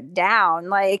shutting shit down.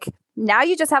 Like, now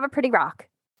you just have a pretty rock.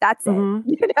 That's it,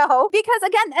 because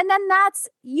again, and then that's,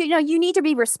 you need to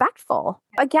be respectful.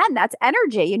 Again, that's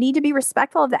energy. You need to be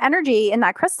respectful of the energy in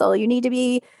that crystal. You need to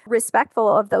be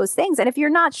respectful of those things. And if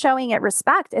you're not showing it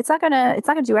respect, it's not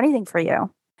gonna do anything for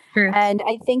you. True. And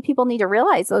I think people need to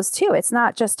realize those too. It's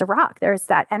not just a rock. There's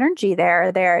that energy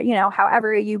there,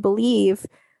 however you believe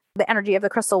the energy of the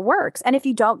crystal works. And if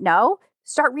you don't know,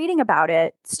 start reading about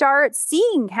it, start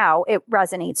seeing how it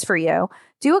resonates for you.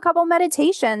 Do a couple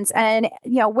meditations and,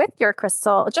 with your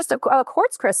crystal, just a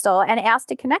quartz crystal, and ask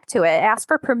to connect to it. Ask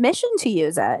for permission to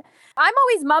use it. I'm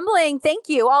always mumbling thank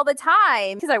you all the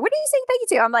time. He's like, what are you saying thank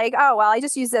you to? I'm like, oh, well, I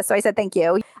just used this. So I said thank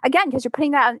you. Again, because you're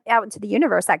putting that out into the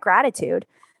universe, that gratitude.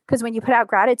 Because when you put out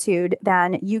gratitude,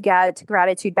 then you get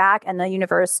gratitude back and the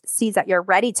universe sees that you're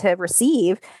ready to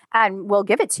receive and will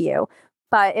give it to you.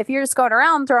 But if you're just going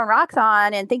around throwing rocks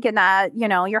on and thinking that,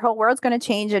 your whole world's going to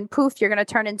change and poof, you're going to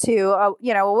turn into a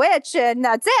witch and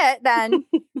that's it, then you're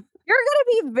going to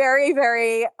be very,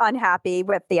 very unhappy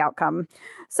with the outcome.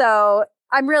 So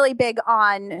I'm really big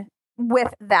on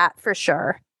with that for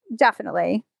sure.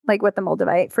 Definitely. Like with the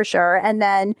Moldavite for sure. And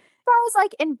then as far as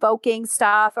like invoking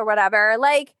stuff or whatever,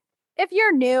 like if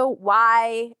you're new,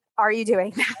 why are you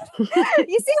doing that?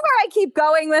 You see where I keep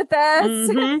going with this?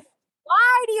 Mm-hmm.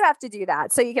 Why do you have to do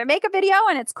that? So you can make a video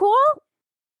and it's cool.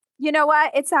 You know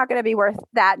what? It's not going to be worth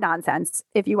that nonsense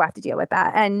if you have to deal with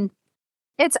that. And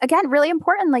it's, again, really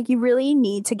important. Like, you really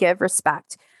need to give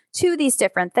respect to these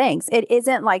different things. It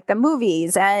isn't like the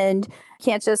movies and you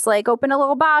can't just like open a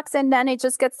little box and then it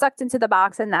just gets sucked into the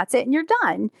box and that's it and you're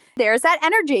done. There's that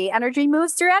energy. Energy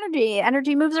moves through energy.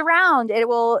 Energy moves around. It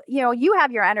will, you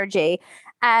have your energy,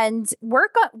 and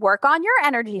work on your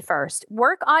energy first.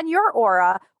 Work on your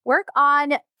aura. Work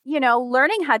on,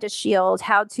 learning how to shield,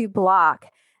 how to block,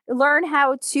 learn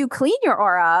how to clean your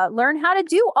aura, learn how to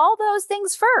do all those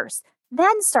things first.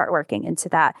 Then start working into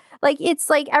that. Like,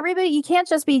 it's like everybody, you can't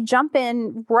just be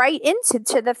jumping right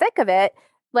into the thick of it,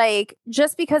 like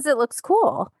just because it looks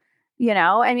cool.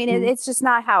 I mean, it's just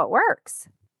not how it works.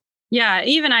 Yeah,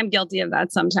 even I'm guilty of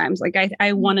that sometimes. Like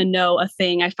I want to know a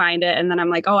thing, I find it, and then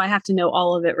I'm like, oh, I have to know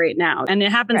all of it right now. And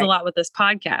it happens a lot with this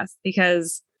podcast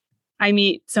because I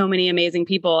meet so many amazing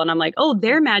people and I'm like, oh,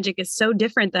 their magic is so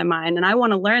different than mine. And I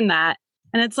want to learn that.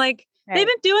 And it's like, they've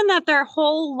been doing that their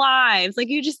whole lives. Like,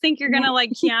 you just think you're going to like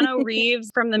Keanu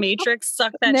Reeves from The Matrix,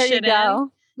 suck that there shit you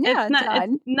go. in. Yeah,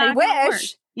 It's not I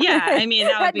wish. Yeah. I mean,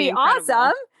 that would be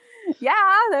awesome. Yeah,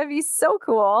 that'd be so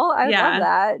cool. I love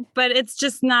that. But it's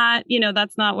just not,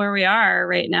 that's not where we are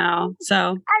right now.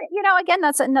 So, and, again,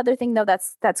 that's another thing though,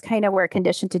 that's kind of where we're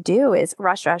conditioned to do is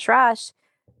rush.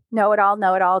 Know it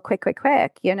all, quick.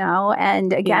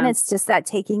 And again, it's just that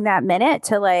taking that minute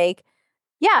to like,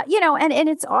 and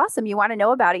it's awesome. You want to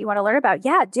know about it. You want to learn about it.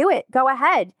 Yeah, do it. Go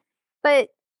ahead. But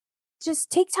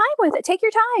just take time with it. Take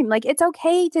your time. Like, it's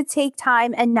okay to take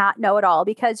time and not know it all,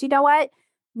 because you know what?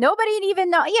 Nobody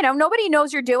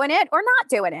knows you're doing it or not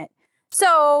doing it.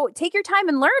 So take your time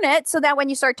and learn it so that when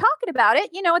you start talking about it,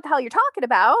 you know what the hell you're talking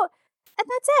about. And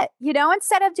that's it.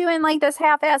 Instead of doing like this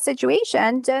half-ass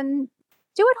situation, then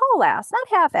Do it whole ass, not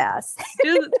half ass.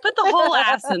 Put the whole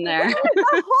ass in there.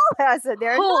 The whole ass in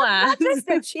there. Whole not ass. just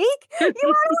the cheek. You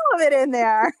want all of it in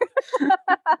there.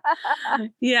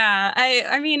 Yeah.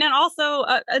 I mean, and also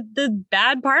the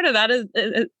bad part of that is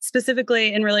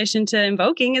specifically in relation to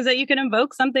invoking is that you can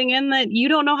invoke something in that you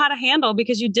don't know how to handle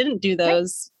because you didn't do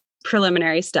those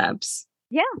preliminary steps.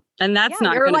 Yeah. And that's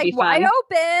not going to be fun. Wide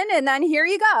open. And then here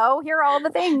you go. Here are all the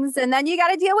things. And then you got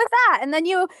to deal with that. And then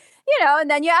and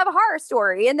then you have a horror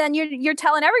story. And then you're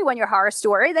telling everyone your horror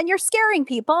story. Then you're scaring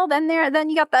people. Then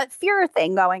you got that fear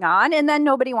thing going on. And then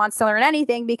nobody wants to learn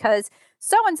anything because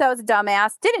so-and-so's a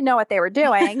dumbass, didn't know what they were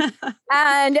doing.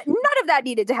 And none of that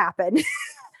needed to happen.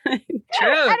 True.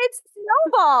 And it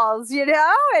snowballs,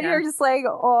 And you're just like,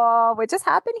 oh, what just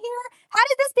happened here? How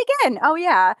did this begin? Oh,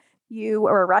 yeah. You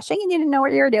were rushing and you didn't know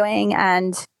what you were doing.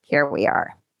 And here we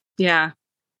are. Yeah.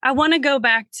 I want to go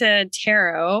back to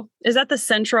tarot. Is that the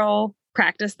central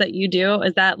practice that you do?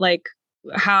 Is that like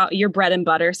how your bread and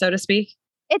butter, so to speak?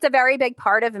 It's a very big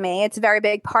part of me. It's a very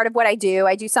big part of what I do.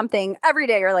 I do something every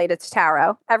day related to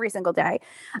tarot, every single day.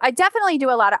 I definitely do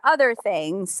a lot of other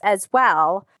things as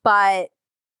well, but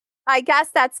I guess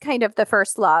that's kind of the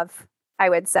first love, I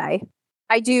would say.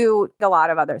 I do a lot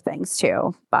of other things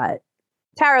too, but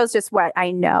tarot is just what I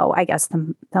know, I guess,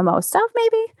 the most of,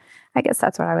 maybe. I guess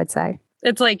that's what I would say.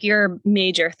 It's like your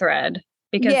major thread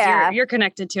because you're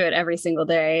connected to it every single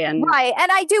day. Right.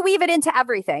 And I do weave it into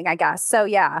everything, I guess. So,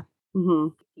 yeah. Mm-hmm.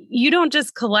 You don't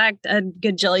just collect a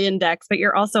gajillion decks, but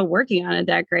you're also working on a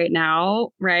deck right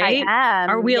now, right? I am.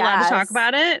 Are we allowed to talk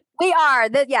about it? We are.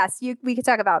 Yes, we could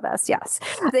talk about this. Yes.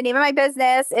 The name of my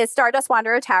business is Stardust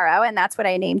Wanderer Tarot, and that's what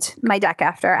I named my deck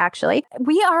after, actually.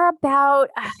 We are about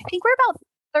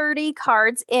 30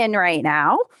 cards in right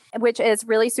now, which is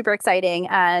really super exciting.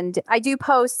 And I do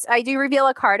reveal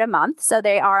a card a month. So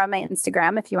they are on my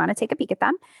Instagram if you want to take a peek at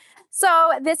them.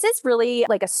 So this is really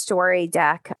like a story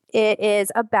deck. It is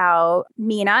about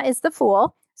Mina is the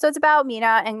Fool. So it's about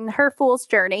Mina and her fool's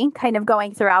journey, kind of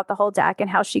going throughout the whole deck and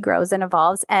how she grows and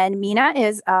evolves. And Mina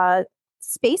is a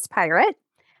space pirate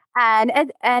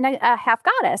and a half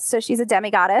goddess. So she's a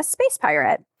demigoddess space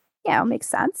pirate. Makes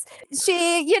sense.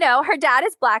 She, her dad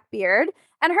is Blackbeard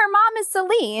and her mom is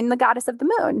Selene, the goddess of the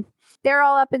moon. They're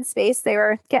all up in space. They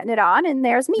were getting it on. And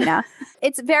there's Mina.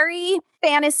 It's very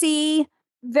fantasy,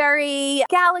 very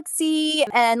galaxy.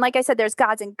 And like I said, there's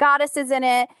gods and goddesses in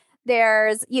it.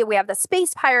 We have the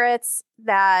space pirates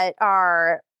that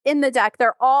are in the deck.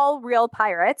 They're all real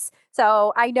pirates.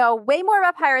 So I know way more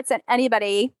about pirates than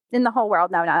anybody in the whole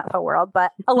world. No, not the whole world,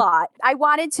 but a lot. I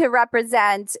wanted to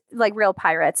represent like real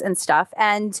pirates and stuff.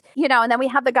 And, and then we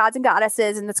have the gods and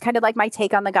goddesses. And it's kind of like my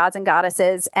take on the gods and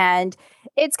goddesses. And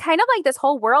it's kind of like this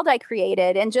whole world I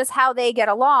created and just how they get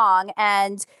along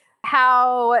and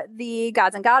how the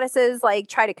gods and goddesses like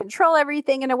try to control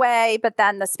everything in a way, but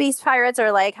then the space pirates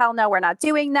are like, hell no, we're not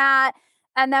doing that.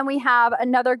 And then we have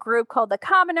another group called the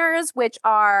Commoners, which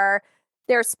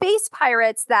they're space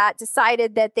pirates that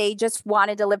decided that they just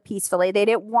wanted to live peacefully. They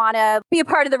didn't want to be a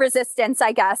part of the resistance,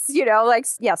 I guess,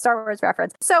 Star Wars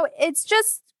reference. So it's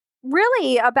just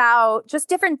really about just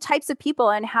different types of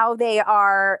people and how they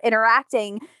are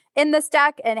interacting in this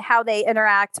deck and how they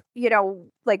interact,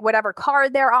 like whatever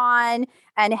card they're on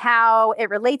and how it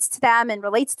relates to them and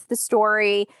relates to the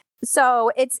story.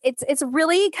 So it's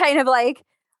really kind of like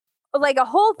a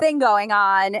whole thing going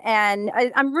on, and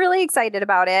I'm really excited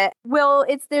about it.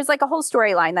 There's like a whole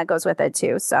storyline that goes with it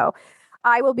too. So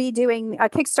I will be doing a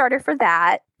Kickstarter for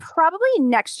that probably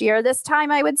next year. This time,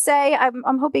 I would say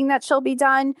I'm hoping that she'll be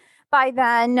done by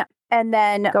then. And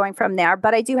then going from there.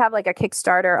 But I do have like a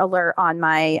Kickstarter alert in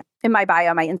my bio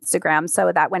on my Instagram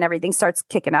so that when everything starts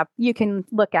kicking up, you can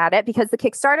look at it because the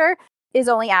Kickstarter is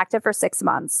only active for 6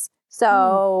 months.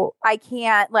 So I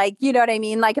can't you know what I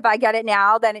mean? Like if I get it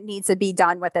now, then it needs to be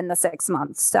done within the 6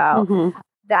 months. So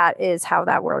that is how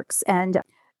that works. And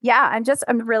yeah,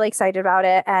 I'm really excited about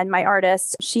it. And my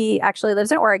artist, she actually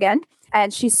lives in Oregon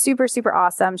and she's super, super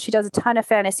awesome. She does a ton of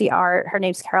fantasy art. Her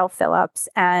name's Carol Phillips.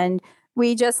 And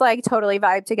we just totally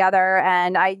vibe together.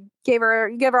 And I give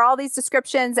her all these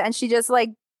descriptions and she just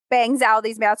bangs out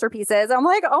these masterpieces. I'm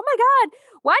like, oh my God,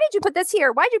 why did you put this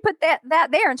here? Why did you put that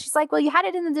there? And she's like, well, you had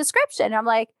it in the description. And I'm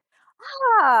like,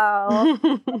 oh,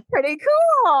 pretty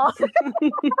cool.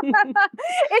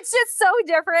 It's just so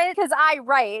different because I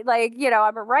write,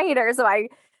 I'm a writer. So I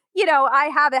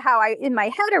have it how in my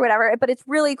head or whatever, but it's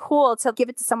really cool to give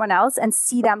it to someone else and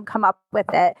see them come up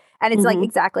with it. And it's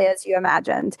exactly as you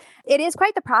imagined. It is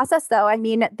quite the process though. I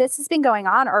mean, this has been going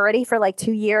on already for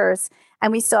 2 years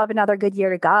and we still have another good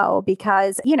year to go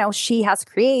because, she has to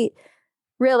create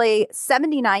really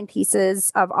 79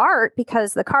 pieces of art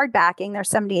because the card backing, there's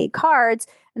 78 cards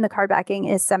and the card backing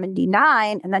is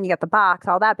 79. And then you get the box,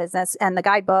 all that business, and the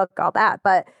guidebook, all that.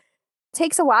 But it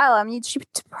takes a while. I mean, she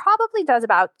probably does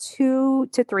about 2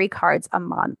 to 3 cards a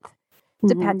month,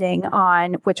 depending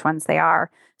on which ones they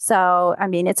are. So, I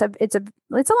mean, it's a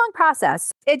long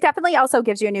process. It definitely also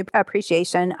gives you a new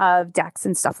appreciation of decks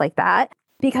and stuff like that,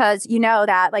 because you know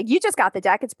that like you just got the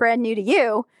deck, it's brand new to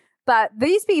you, but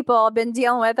these people have been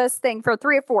dealing with this thing for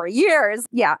 3 or 4 years.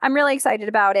 Yeah, I'm really excited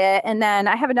about it. And then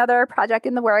I have another project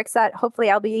in the works that hopefully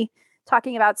I'll be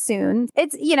talking about soon.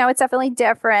 It's, you know, it's definitely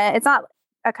different. It's not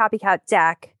a copycat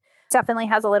deck. Definitely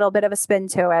has a little bit of a spin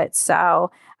to it.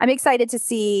 So I'm excited to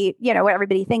see, you know, what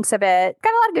everybody thinks of it.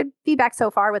 Got a lot of good feedback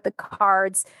so far with the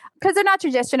cards because they're not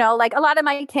traditional. Like a lot of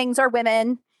my kings are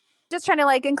women, just trying to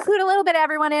like include a little bit of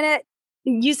everyone in it.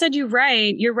 You said you're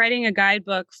writing a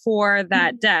guidebook for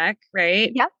that deck,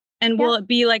 right? Yep. And will it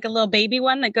be like a little baby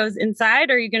one that goes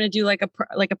inside, or are you going to do like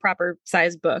a proper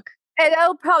size book?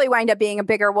 It'll probably wind up being a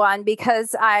bigger one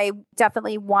because I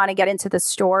definitely want to get into the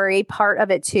story part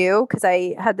of it too, because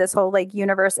I had this whole like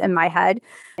universe in my head.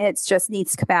 It just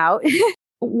needs to come out.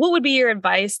 What would be your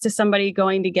advice to somebody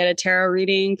going to get a tarot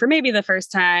reading for maybe the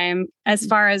first time, as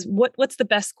far as what's the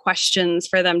best questions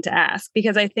for them to ask?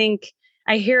 Because I think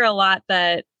I hear a lot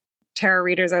that tarot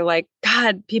readers are like,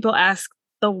 God, people ask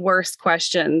the worst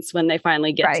questions when they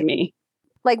finally get to me.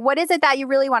 Like, what is it that you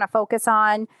really want to focus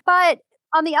on? But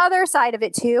on the other side of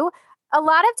it too, a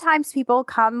lot of times people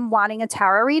come wanting a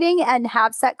tarot reading and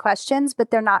have set questions, but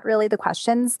they're not really the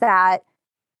questions that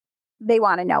they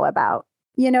want to know about.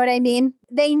 You know what I mean?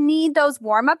 They need those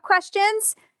warm-up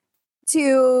questions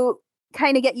to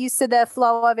kind of get used to the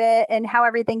flow of it and how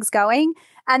everything's going.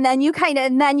 And then you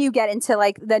get into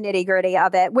like the nitty-gritty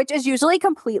of it, which is usually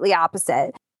completely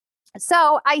opposite.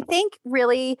 So I think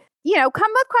really, you know,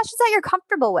 come with questions that you're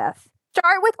comfortable with.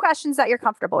 Start with questions that you're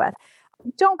comfortable with.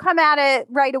 Don't come at it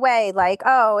right away like,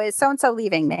 oh, is so-and-so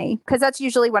leaving me? Because that's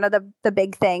usually one of the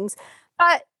big things.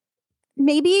 But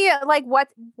maybe like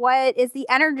what is the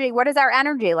energy? What is our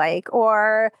energy like?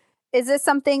 Or is this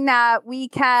something that we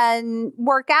can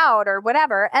work out or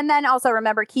whatever? And then also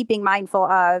remember keeping mindful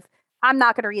of, I'm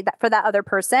not going to read that for that other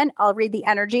person. I'll read the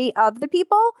energy of the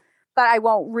people, but I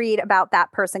won't read about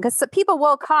that person. Because people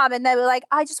will come and they'll be like,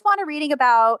 I just want a reading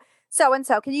about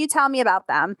so-and-so. Can you tell me about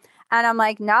them? And I'm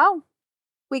like, no.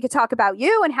 We could talk about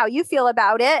you and how you feel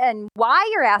about it and why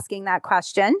you're asking that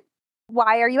question.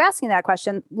 Why are you asking that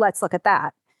question? Let's look at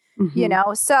that. You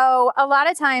know, so a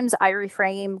lot of times I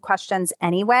reframe questions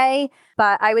anyway,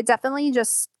 but I would definitely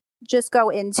just go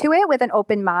into it with an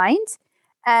open mind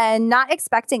and not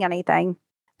expecting anything.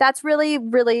 That's really,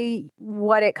 really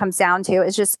what it comes down to,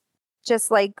 is just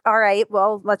like, all right,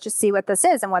 well, let's just see what this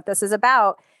is and what this is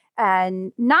about.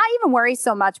 And not even worry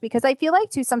so much, because I feel like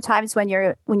too, sometimes when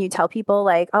you tell people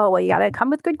like, oh, well, you got to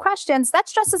come with good questions, that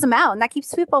stresses them out and that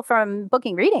keeps people from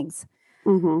booking readings.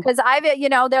 Because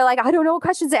they're like, I don't know what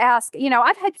questions to ask. You know,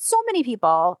 I've had so many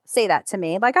people say that to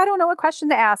me, like, I don't know what question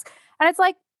to ask. And it's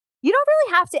like, you don't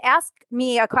really have to ask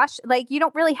me a question. Like, you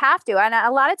don't really have to. And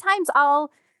a lot of times I'll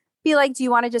be like, do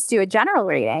you want to just do a general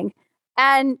reading?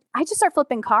 And I just start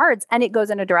flipping cards and it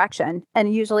goes in a direction,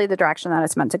 and usually the direction that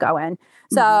it's meant to go in.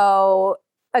 So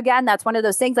again, that's one of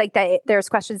those things, like there's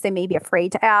questions they may be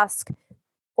afraid to ask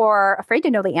or afraid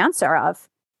to know the answer of.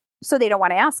 So they don't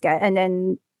want to ask it. And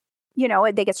then, you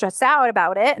know, they get stressed out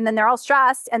about it, and then they're all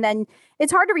stressed. And then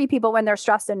it's hard to read people when they're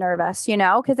stressed and nervous, you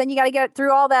know, because then you got to get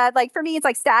through all that. Like for me, it's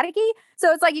like staticky.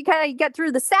 So it's like you kind of get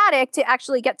through the static to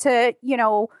actually get to, you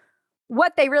know,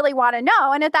 what they really want to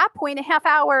know. And at that point, a half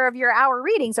hour of your hour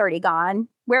reading's already gone,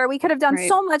 where we could have done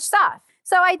so much stuff.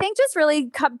 So I think just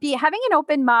really be having an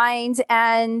open mind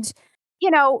and, you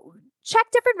know, check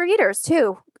different readers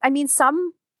too. I mean,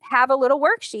 some have a little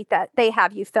worksheet that they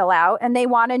have you fill out, and they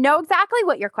want to know exactly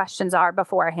what your questions are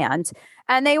beforehand.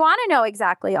 And they want to know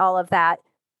exactly all of that.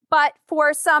 But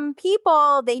for some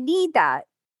people, they need that.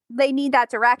 They need that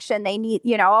direction. They need,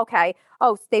 you know, okay,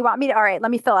 oh, they want me to, all right,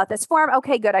 let me fill out this form.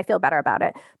 Okay, good. I feel better about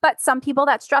it. But some people,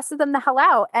 that stresses them the hell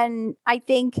out. And I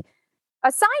think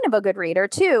a sign of a good reader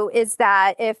too is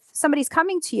that if somebody's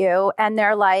coming to you and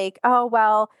they're like, oh,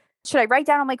 well, should I write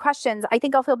down all my questions? I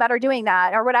think I'll feel better doing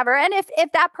that or whatever. And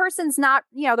if that person's not,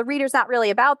 you know, the reader's not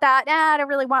really about that, I don't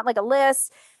really want like a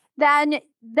list, then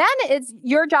it's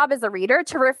your job as a reader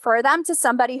to refer them to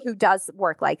somebody who does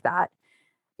work like that.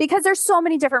 Because there's so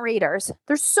many different readers.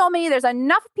 There's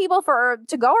enough people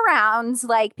to go around.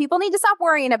 Like, people need to stop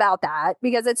worrying about that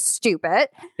because it's stupid.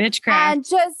 Bitchcraft. And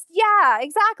yeah,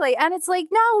 exactly. And it's like,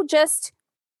 no, just,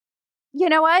 you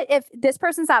know what? If this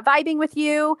person's not vibing with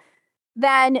you,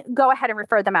 then go ahead and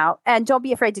refer them out. And don't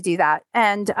be afraid to do that.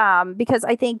 And because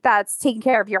I think that's taking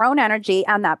care of your own energy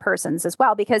and that person's as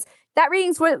well, because that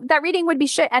reading would be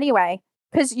shit anyway,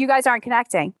 because you guys aren't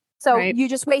connecting. So you're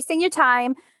just wasting your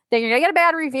time. Then you're going to get a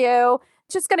bad review.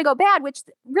 It's just going to go bad, which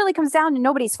really comes down to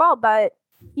nobody's fault. But,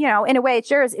 you know, in a way,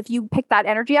 it's yours if you pick that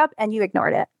energy up and you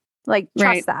ignored it. Like,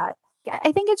 trust that.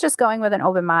 I think it's just going with an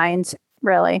open mind,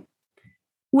 really.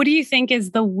 What do you think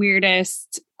is the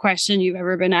weirdest question you've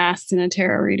ever been asked in a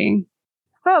tarot reading?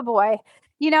 Oh, boy.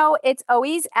 You know, it's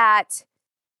always at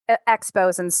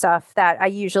expos and stuff that I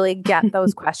usually get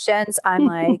those questions. I'm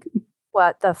like,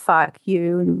 what the fuck?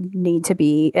 You need to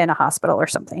be in a hospital or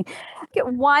something.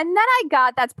 One that I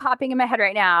got that's popping in my head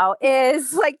right now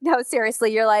is like, no,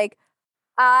 seriously, you're like,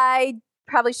 I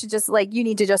probably should just like, you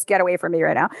need to just get away from me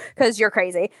right now because you're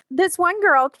crazy. This one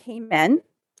girl came in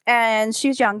and she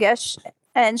was youngish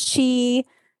and she, you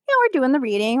know, we're doing the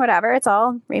reading, whatever. It's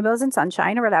all rainbows and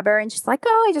sunshine or whatever. And she's like,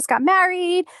 oh, I just got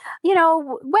married. You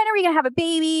know, when are we going to have a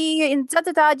baby? And da,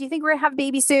 da, da. Do you think we're going to have a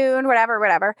baby soon?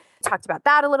 Whatever. Talked about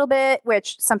that a little bit,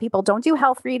 which some people don't do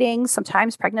health readings.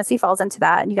 Sometimes pregnancy falls into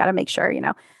that and you got to make sure, you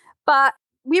know. But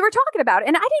we were talking about it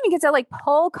and I didn't even get to like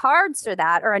pull cards for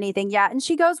that or anything yet. And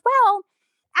she goes, well,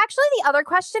 actually, the other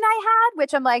question I had,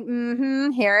 which I'm like,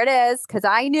 here it is. Because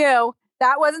I knew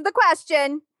that wasn't the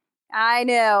question. I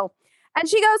knew. And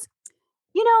she goes,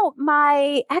 you know,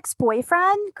 my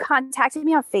ex-boyfriend contacted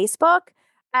me on Facebook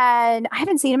and I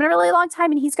haven't seen him in a really long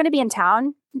time. And he's going to be in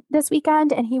town this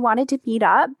weekend and he wanted to meet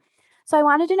up. So I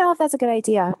wanted to know if that's a good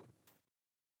idea.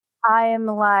 I'm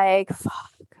like,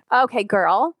 fuck. Okay,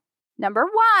 girl. Number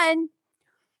one,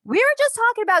 we were just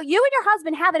talking about you and your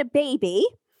husband having a baby.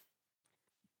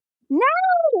 Now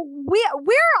we're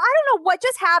I don't know what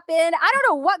just happened. I don't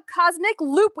know what cosmic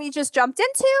loop we just jumped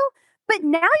into. But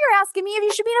now you're asking me if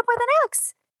you should meet up with an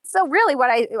ex. So really what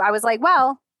I was like,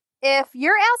 well, if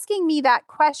you're asking me that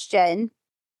question,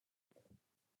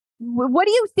 what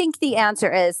do you think the answer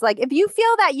is? Like, if you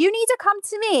feel that you need to come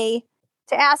to me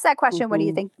to ask that question, what do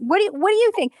you think? What do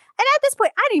you think? And at this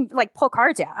point, I didn't even like pull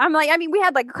cards out. I'm like, I mean, we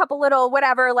had like a couple little,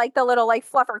 whatever, like the little like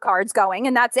fluffer cards going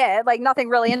and that's it. Like nothing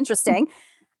really interesting. And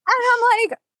I'm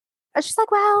like, she's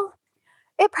like, well,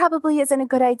 it probably isn't a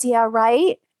good idea,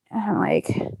 right? And I'm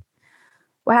like,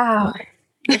 wow,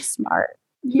 you're smart.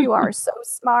 You are so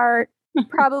smart.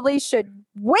 Probably should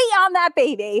wait on that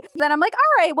baby. Then I'm like,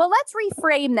 all right, well, let's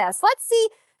reframe this. Let's see.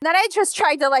 Then I just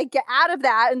tried to like get out of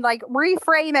that and like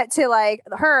reframe it to like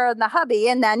her and the hubby.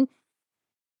 And then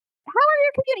how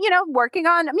are you, working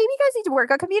on, maybe you guys need to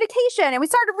work on communication. And we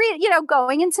started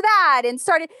going into that and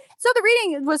so the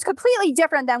reading was completely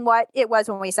different than what it was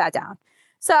when we sat down.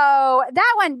 So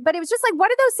that one, but it was just like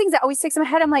one of those things that always sticks in my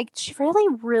head. I'm like, she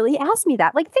really asked me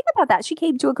that. Like, think about that. She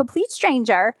came to a complete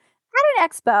stranger at an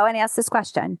expo and asked this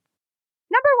question.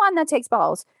 Number one, that takes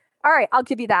balls. All right, I'll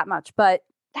give you that much, but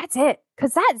that's it.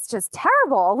 Because that's just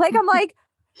terrible. Like, I'm like,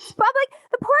 but like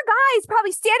the poor guy's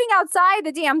probably standing outside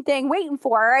the damn thing waiting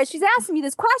for her as she's asking me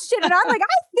this question. And I'm like,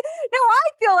 I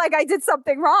feel like I did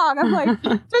something wrong. I'm like,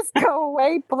 just go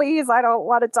away, please. I don't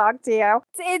want to talk to you.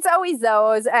 It's always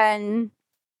those. And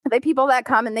the people that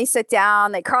come and they sit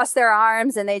down, they cross their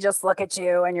arms and they just look at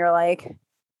you and you're like,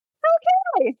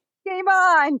 okay, game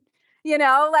on.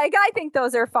 Like I think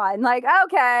those are fun. Like,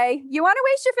 okay, you want to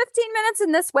waste your 15 minutes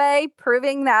in this way,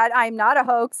 proving that I'm not a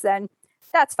hoax, then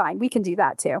that's fine. We can do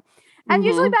that too. And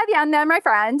usually by the end, they're my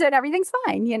friend and everything's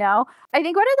fine. I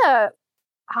think one of the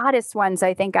hottest ones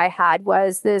I think I had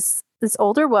was this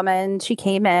older woman. She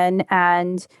came in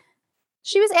and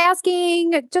she was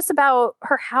asking just about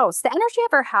her house, the energy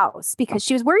of her house, because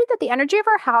she was worried that the energy of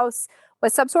her house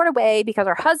was some sort of way because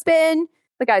her husband,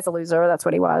 the guy's a loser. That's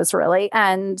what he was, really.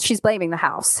 And she's blaming the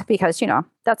house because,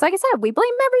 that's like I said, we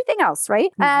blame everything else,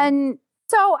 right? Mm-hmm. And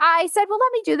so I said, well,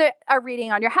 let me do a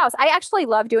reading on your house. I actually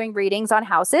love doing readings on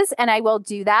houses and I will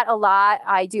do that a lot.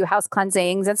 I do house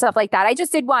cleansings and stuff like that. I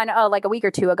just did one like a week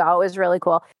or two ago. It was really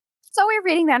cool. So we were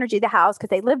reading the energy of the house because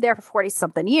they lived there for 40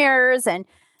 something years. And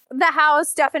the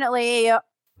house definitely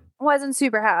wasn't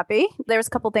super happy. There's a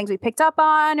couple things we picked up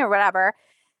on or whatever.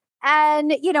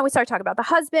 And, we started talking about the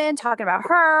husband, talking about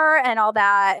her and all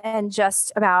that, and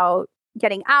just about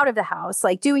getting out of the house,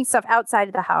 like doing stuff outside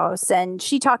of the house. And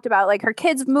she talked about like her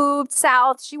kids moved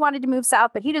south. She wanted to move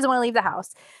south, but he doesn't want to leave the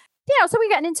house. So we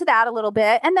got into that a little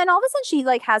bit. And then all of a sudden she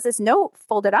like has this note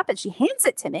folded up and she hands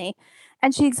it to me.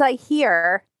 And she's like,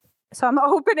 here. So I'm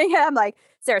opening it. I'm like,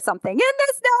 is there something in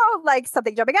this note? Like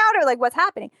something jumping out or like what's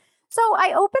happening? So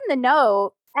I opened the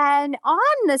note and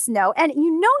on this note, and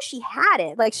she had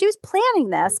it, like she was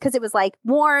planning this because it was like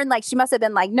worn, like she must have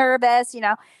been like nervous,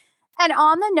 And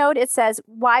on the note, it says,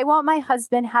 "Why won't my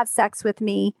husband have sex with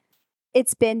me?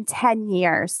 It's been 10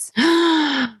 years."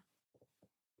 I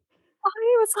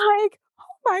was like,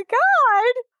 oh my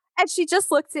God. And she just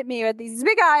looked at me with these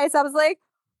big eyes. I was like,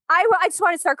 I just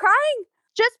want to start crying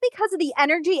just because of the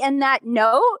energy in that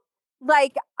note.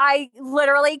 Like, I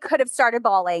literally could have started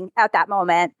bawling at that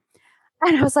moment.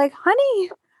 And I was like, honey,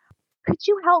 could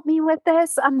you help me with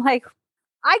this? I'm like,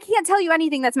 I can't tell you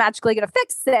anything that's magically going to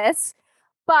fix this,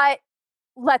 but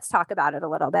let's talk about it a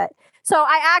little bit. So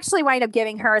I actually wind up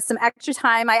giving her some extra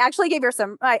time. I actually gave her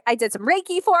I did some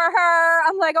Reiki for her.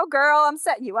 I'm like, oh girl, I'm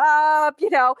setting you up.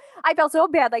 I felt so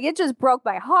bad. Like, it just broke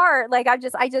my heart. Like,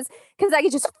 because I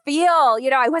could just feel,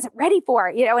 I wasn't ready for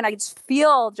it, and I could just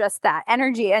feel just that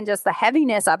energy and just the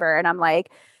heaviness of her. And I'm like,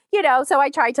 so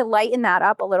I tried to lighten that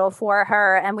up a little for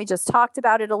her. And we just talked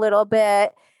about it a little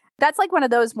bit. That's like one of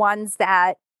those ones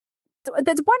that's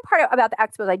one part about the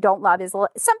expos I don't love is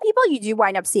some people you do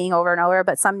wind up seeing over and over,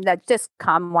 but some that just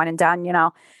come one and done,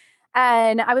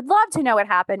 And I would love to know what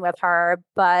happened with her,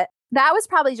 but that was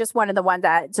probably just one of the ones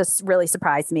that just really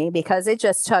surprised me because it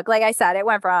just took, like I said, it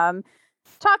went from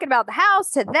talking about the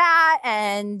house to that,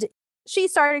 and she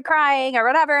started crying or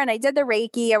whatever, and I did the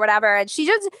Reiki or whatever, and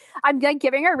I'm like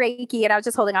giving her Reiki, and I was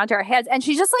just holding on to her hands, and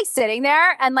she's just like sitting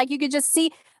there, and like you could just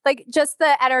see like just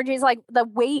the energy is like the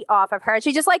weight off of her.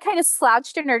 She just like kind of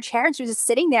slouched in her chair and she was just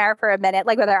sitting there for a minute,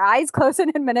 like with her eyes closed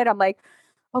in a minute. I'm like,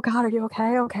 oh God, are you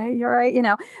okay? Okay, you're right.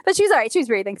 But she's all right. She was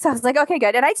breathing. So I was like, okay,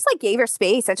 good. And I just like gave her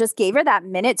space. I just gave her that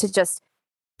minute to just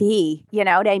be, you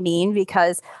know what I mean?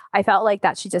 Because I felt like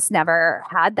that she just never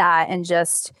had that. And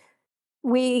just,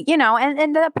 and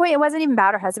at that point, it wasn't even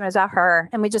about her husband, it was about her.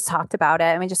 And we just talked about it.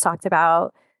 And we just talked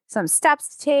about some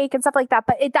steps to take and stuff like that.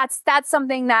 But that's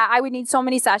something that I would need so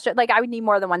many sessions. Like I would need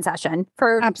more than one session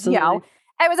for, absolutely.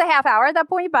 It was a half hour at that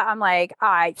point, but I'm like,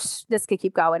 this could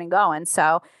keep going and going.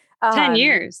 So 10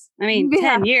 years. I mean,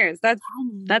 10 years. That's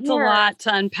a lot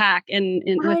to unpack in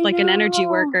with like an energy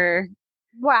worker.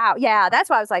 Wow. Yeah. That's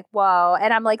why I was like, whoa.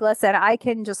 And I'm like, listen, I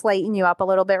can just lighten you up a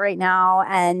little bit right now.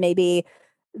 And maybe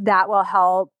that will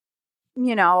help,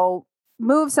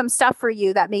 move some stuff for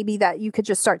you that maybe that you could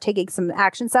just start taking some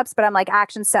action steps. But I'm like,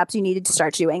 action steps, you needed to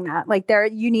start doing that. Like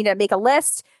you need to make a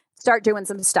list, start doing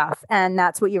some stuff. And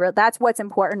that's what's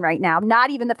important right now.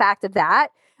 Not even the fact of that,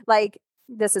 like,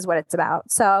 this is what it's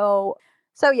about. So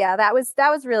yeah, that was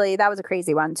a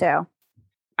crazy one too.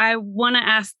 I want to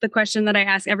ask the question that I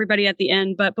ask everybody at the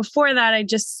end. But before that, I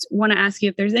just want to ask you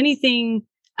if there's anything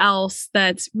else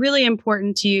that's really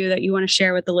important to you that you want to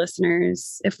share with the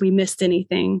listeners, if we missed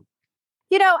anything.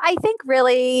 I think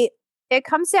really it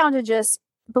comes down to just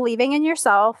believing in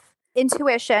yourself,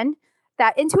 intuition.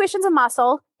 That intuition's a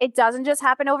muscle. It doesn't just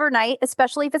happen overnight,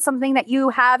 especially if it's something that you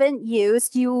haven't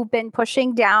used, you've been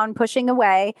pushing down, pushing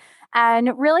away.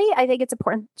 And really, I think it's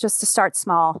important just to start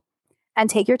small and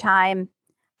take your time.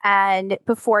 And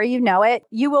before you know it,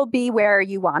 you will be where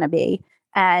you want to be.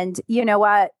 And you know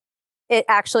what? It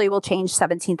actually will change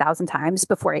 17,000 times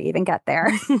before you even get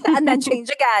there and then change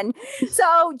again.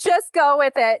 So just go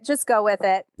with it. Just go with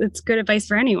it. It's good advice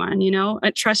for anyone,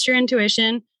 trust your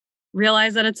intuition,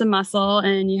 realize that it's a muscle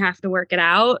and you have to work it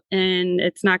out. And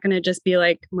it's not going to just be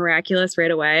like miraculous right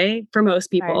away for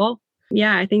most people. Right.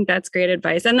 Yeah, I think that's great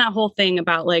advice. And that whole thing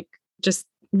about like, just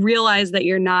realize that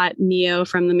you're not Neo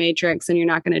from the Matrix and you're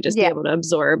not going to just be able to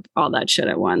absorb all that shit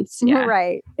at once. Yeah.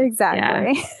 Right.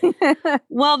 Exactly. Yeah.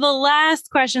 Well, the last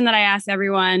question that I ask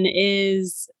everyone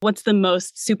is, what's the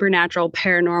most supernatural,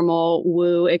 paranormal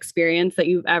woo experience that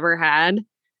you've ever had?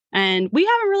 And we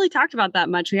haven't really talked about that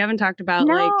much. We haven't talked about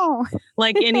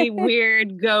like any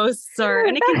weird ghosts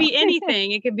and it could be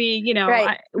anything. It could be,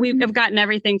 right. We've gotten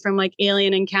everything from like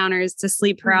alien encounters to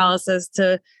sleep paralysis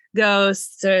to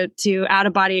ghosts to out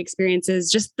of body experiences.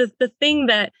 Just the thing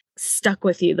that stuck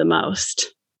with you the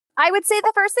most. I would say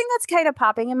the first thing that's kind of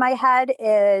popping in my head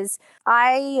is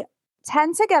I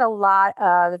tend to get a lot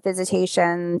of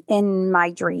visitation in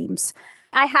my dreams.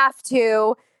 I have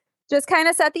to just kind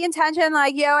of set the intention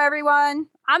like, yo, everyone,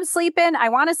 I'm sleeping. I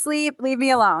want to sleep. Leave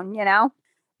me alone,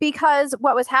 because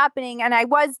what was happening, and I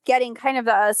was getting kind of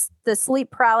the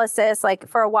sleep paralysis like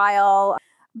for a while.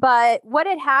 But what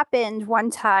had happened one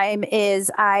time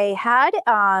is I had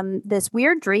this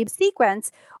weird dream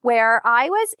sequence where I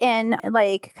was in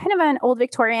like kind of an old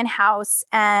Victorian house,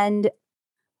 and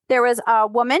there was a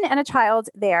woman and a child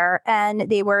there, and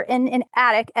they were in an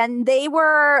attic, and they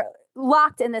were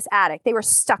locked in this attic. They were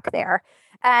stuck there.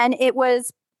 And it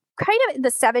was kind of the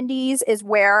 70s is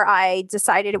where I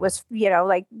decided it was,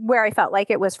 like where I felt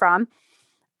like it was from.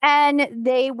 And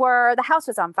the house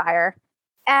was on fire.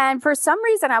 And for some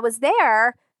reason I was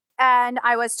there and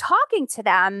I was talking to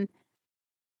them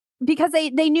because they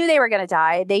knew they were going to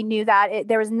die. They knew that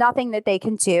there was nothing that they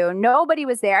can do. Nobody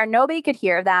was there. Nobody could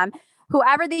hear them.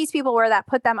 Whoever these people were that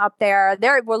put them up there, they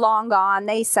were long gone.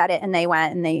 They said it and they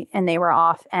went and they were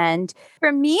off. And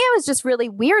for me, it was just really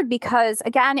weird because,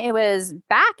 again, it was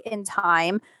back in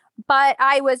time, but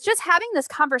I was just having this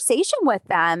conversation with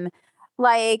them.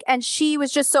 Like, and she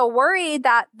was just so worried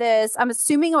that I'm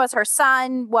assuming it was her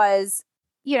son, was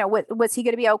he going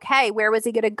to be okay? Where was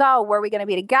he going to go? Were we going to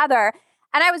be together?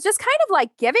 And I was just kind of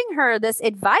like giving her this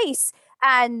advice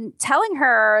and telling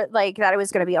her like that it was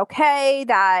going to be okay,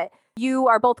 that you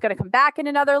are both going to come back in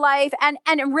another life. And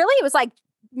really it was like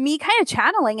me kind of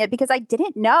channeling it because I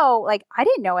didn't know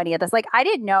any of this. Like, I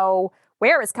didn't know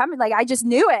where it was coming. Like, I just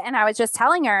knew it. And I was just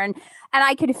telling her and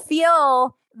I could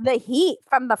feel the heat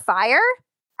from the fire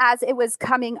as it was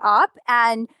coming up.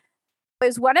 And it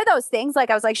was one of those things, like,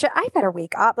 I was like, shit, I better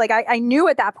wake up. Like, I knew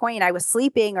at that point I was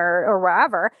sleeping or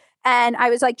wherever. And I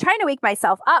was like trying to wake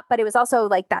myself up, but it was also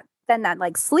like that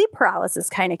like sleep paralysis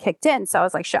kind of kicked in. So I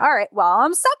was like, shit, all right, well,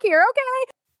 I'm stuck here.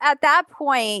 Okay. At that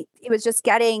point, it was just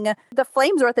the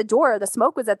flames were at the door. The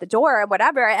smoke was at the door or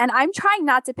whatever. And I'm trying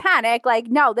not to panic. Like,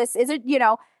 no, this isn't,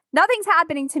 nothing's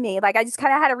happening to me. Like, I just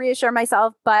kind of had to reassure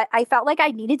myself, but I felt like I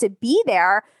needed to be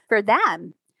there for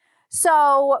them.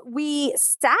 So we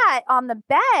sat on the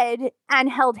bed and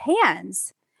held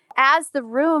hands as the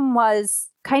room was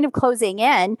kind of closing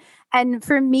in. And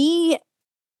for me,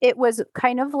 it was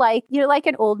kind of like, like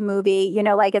an old movie,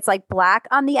 like it's like black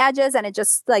on the edges and it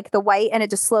just like the white and it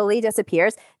just slowly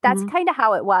disappears. That's kind of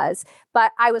how it was.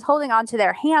 But I was holding on to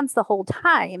their hands the whole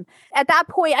time. At that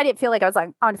point, I didn't feel like I was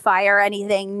like on fire or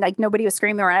anything. Like, nobody was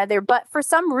screaming around there. But for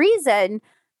some reason,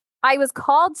 I was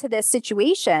called to this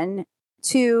situation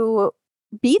to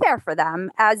be there for them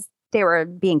as they were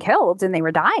being killed and they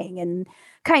were dying, and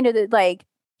kind of like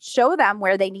show them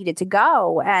where they needed to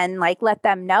go and like let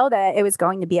them know that it was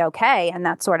going to be okay and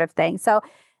that sort of thing. So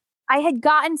I had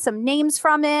gotten some names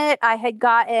from it.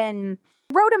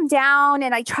 Wrote them down,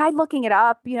 and I tried looking it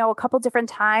up, a couple different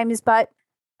times, but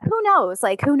who knows?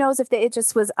 Like, who knows if it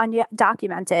just was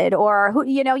undocumented or who,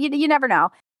 you never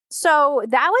know. So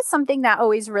that was something that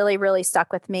always really, really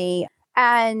stuck with me.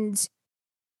 And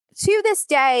to this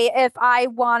day, if I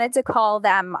wanted to call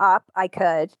them up, I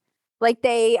could. Like,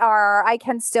 I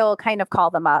can still kind of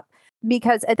call them up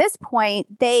because at this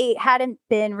point they hadn't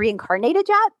been reincarnated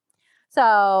yet.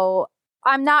 So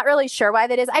I'm not really sure why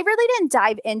that is. I really didn't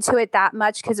dive into it that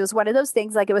much because it was one of those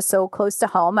things, like, it was so close to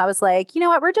home. I was like, you know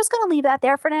what, we're just going to leave that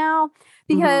there for now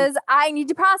because I need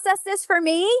to process this for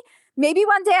me. Maybe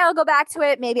one day I'll go back to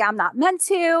it. Maybe I'm not meant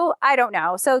to. I don't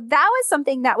know. So that was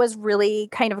something that was really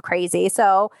kind of crazy.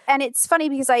 So, and it's funny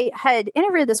because I had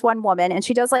interviewed this one woman and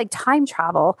she does like time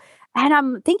travel. And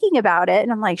I'm thinking about it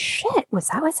and I'm like, shit, is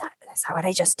that what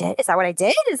I just did? Is that what I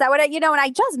did? Is that what and I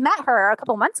just met her a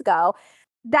couple months ago.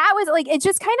 That was like, it's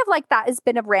just kind of like, that has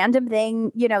been a random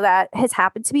thing, that has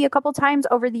happened to me a couple times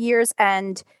over the years.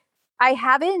 And I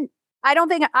haven't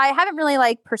really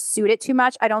like pursued it too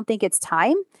much. I don't think it's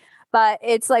time, but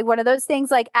it's like one of those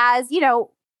things, like, as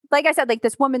like I said, like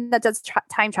this woman that does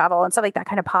time travel and stuff like that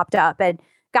kind of popped up and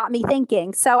got me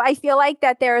thinking. So I feel like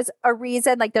that there's a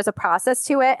reason, like there's a process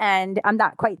to it, and I'm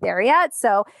not quite there yet.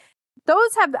 So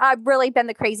those have really been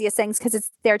the craziest things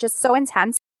because they're just so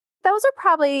intense. Those are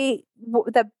probably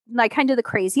the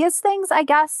craziest things, I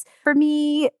guess, for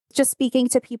me, just speaking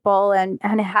to people and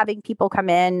having people come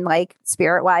in like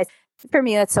spirit wise. For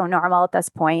me, that's so normal at this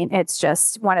point. It's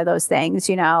just one of those things,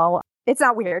 it's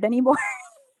not weird anymore.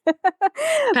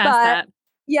 That.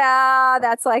 Yeah,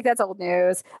 that's old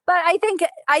news. But I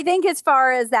think as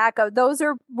far as that goes, those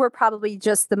were probably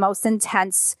just the most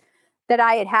intense that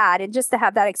I had. And just to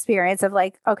have that experience of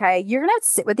like, okay, you're going to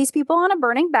sit with these people on a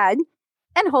burning bed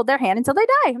and hold their hand until they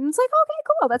die. And it's like, okay,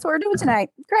 cool. That's what we're doing tonight.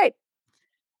 Great.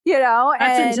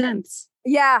 That's intense.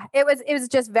 Yeah, it was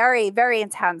just very, very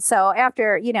intense. So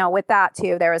after, with that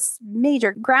too, there was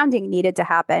major grounding needed to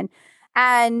happen.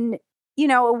 And, it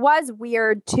was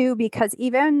weird too, because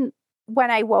even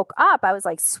when I woke up, I was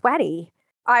like sweaty.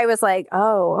 I was like,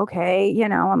 oh, okay.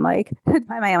 I'm like,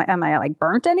 am I like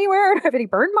burnt anywhere? Do I have any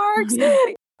burn marks?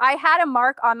 I had a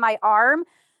mark on my arm,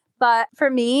 but for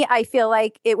me, I feel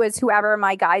like it was whoever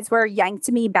my guides were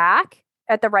yanked me back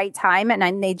at the right time. And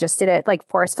then they just did it like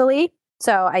forcefully.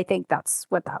 So I think that's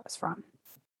what that was from.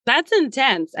 That's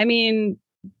intense. I mean,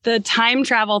 the time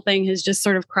travel thing has just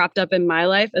sort of cropped up in my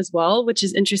life as well, which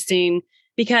is interesting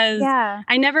because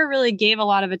I never really gave a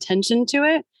lot of attention to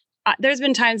it. There's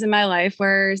been times in my life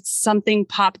where something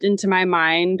popped into my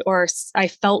mind or I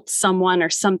felt someone or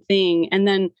something. And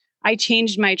then I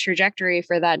changed my trajectory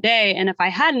for that day. And if I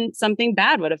hadn't, something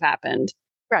bad would have happened.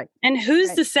 Right. And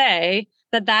who's to say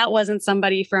that that wasn't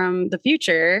somebody from the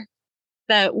future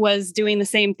that was doing the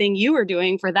same thing you were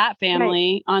doing for that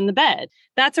family on the bed?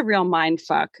 That's a real mind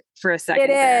fuck for a second.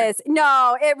 It is.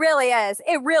 No, it really is.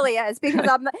 It really is. Because and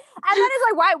then it's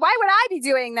like, why would I be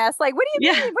doing this? Like, what do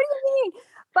you mean? What do you mean?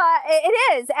 But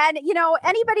it is. And,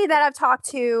 anybody that I've talked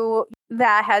to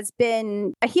that has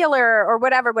been a healer or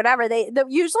whatever,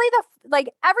 usually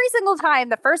every single time,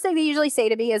 the first thing they usually say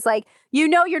to me is like, you're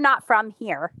not from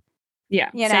here. Yeah.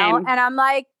 And I'm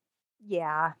like,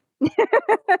 yeah.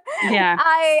 Yeah.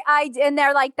 And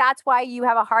they're like, that's why you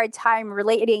have a hard time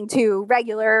relating to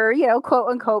regular, quote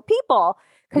unquote people,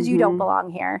 because you don't belong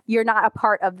here. You're not a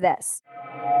part of this.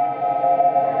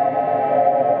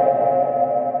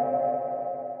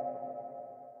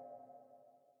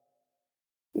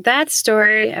 That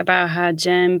story about how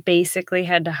Jen basically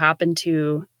had to hop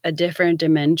into a different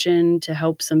dimension to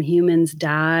help some humans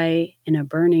die in a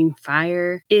burning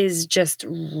fire is just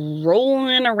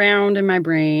rolling around in my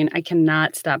brain. I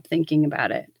cannot stop thinking about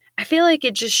it. I feel like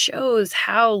it just shows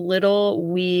how little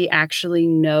we actually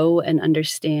know and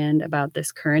understand about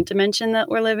this current dimension that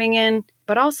we're living in.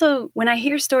 But also, when I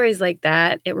hear stories like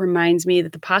that, it reminds me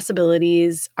that the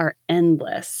possibilities are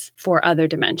endless for other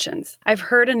dimensions. I've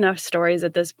heard enough stories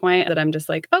at this point that I'm just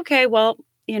like, okay, well,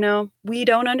 we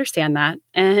don't understand that.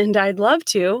 And I'd love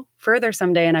to further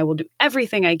someday, and I will do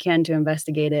everything I can to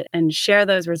investigate it and share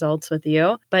those results with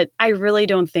you. But I really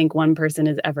don't think one person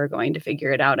is ever going to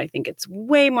figure it out. I think it's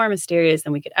way more mysterious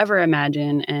than we could ever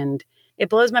imagine. And it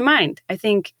blows my mind. I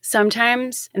think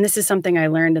sometimes, and this is something I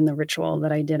learned in the ritual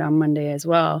that I did on Monday as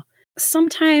well,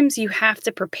 sometimes you have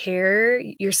to prepare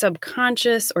your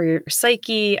subconscious or your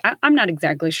psyche. I'm not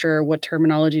exactly sure what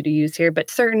terminology to use here, but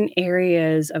certain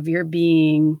areas of your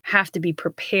being have to be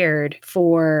prepared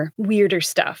for weirder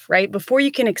stuff, right? Before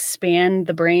you can expand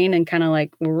the brain and kind of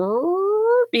like,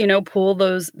 pull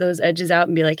those edges out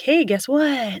and be like, hey, guess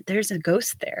what? There's a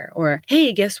ghost there. Or,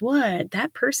 hey, guess what?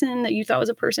 That person that you thought was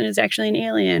a person is actually an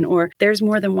alien. Or there's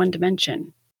more than one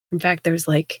dimension. In fact, there's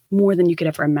like more than you could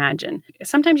ever imagine.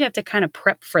 Sometimes you have to kind of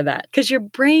prep for that because your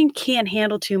brain can't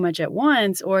handle too much at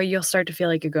once, or you'll start to feel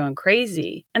like you're going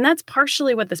crazy. And that's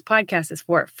partially what this podcast is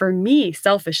for. For me,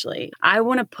 selfishly, I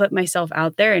want to put myself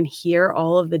out there and hear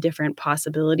all of the different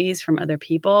possibilities from other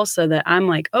people so that I'm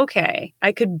like, okay,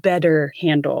 I could better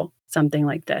handle something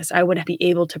like this. I would be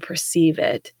able to perceive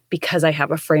it because I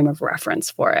have a frame of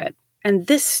reference for it. And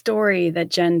this story that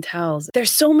Jen tells,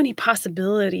 there's so many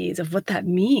possibilities of what that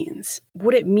means,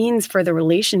 what it means for the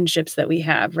relationships that we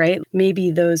have, right?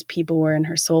 Maybe those people were in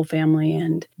her soul family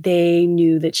and they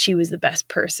knew that she was the best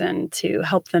person to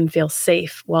help them feel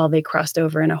safe while they crossed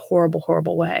over in a horrible,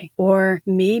 horrible way. Or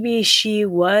maybe she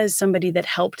was somebody that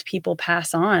helped people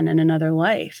pass on in another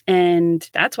life. And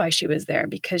that's why she was there,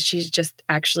 because she's just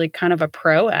actually kind of a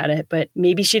pro at it. But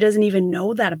maybe she doesn't even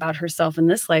know that about herself in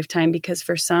this lifetime, because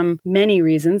for many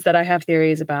reasons that I have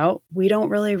theories about, we don't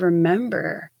really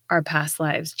remember our past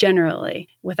lives generally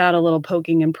without a little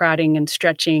poking and prodding and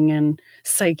stretching and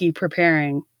psyche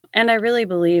preparing. And I really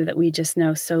believe that we just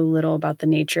know so little about the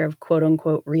nature of quote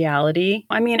unquote reality.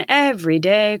 I mean, every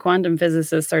day quantum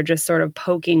physicists are just sort of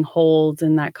poking holes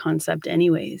in that concept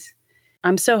anyways.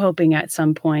 I'm so hoping at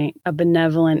some point a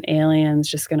benevolent alien's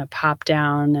just going to pop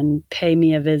down and pay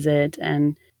me a visit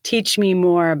and teach me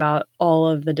more about all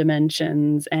of the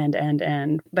dimensions and.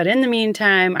 But in the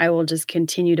meantime, I will just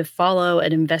continue to follow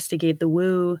and investigate the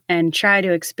woo and try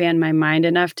to expand my mind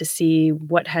enough to see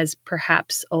what has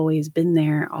perhaps always been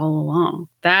there all along.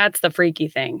 That's the freaky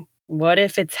thing. What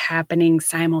if it's happening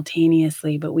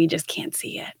simultaneously, but we just can't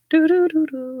see it?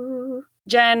 Doo-doo-doo-doo.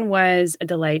 Jen was a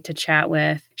delight to chat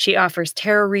with. She offers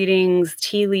tarot readings,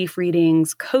 tea leaf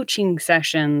readings, coaching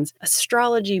sessions,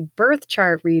 astrology birth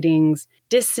chart readings,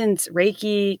 distance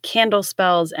Reiki, candle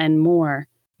spells, and more.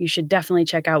 You should definitely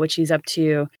check out what she's up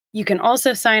to. You can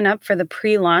also sign up for the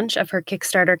pre-launch of her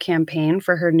Kickstarter campaign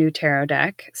for her new tarot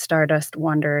deck, Stardust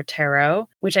Wanderer Tarot,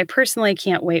 which I personally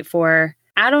can't wait for.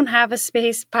 I don't have a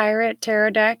Space Pirate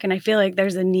tarot deck, and I feel like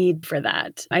there's a need for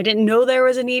that. I didn't know there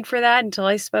was a need for that until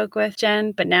I spoke with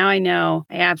Jen, but now I know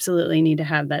I absolutely need to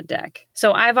have that deck.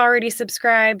 So I've already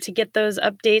subscribed to get those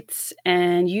updates,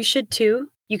 and you should too.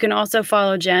 You can also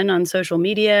follow Jen on social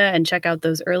media and check out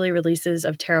those early releases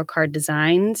of tarot card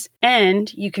designs.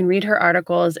 And you can read her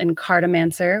articles in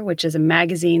Cartomancer, which is a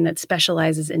magazine that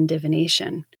specializes in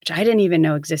divination, which I didn't even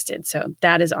know existed. So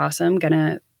that is awesome.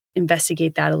 Gonna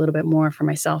investigate that a little bit more for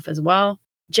myself as well.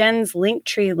 Jen's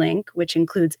Linktree link, which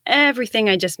includes everything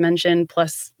I just mentioned,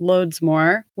 plus loads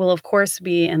more, will of course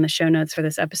be in the show notes for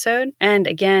this episode. And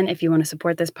again, if you want to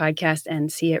support this podcast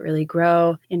and see it really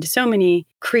grow into so many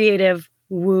creative,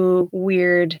 woo,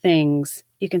 weird things,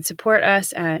 you can support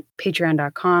us at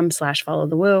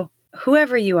patreon.com/followthewoo.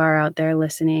 Whoever you are out there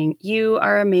listening, you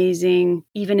are amazing.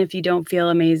 Even if you don't feel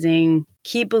amazing,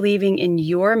 keep believing in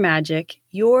your magic.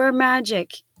 Your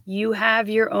magic. You have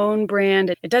your own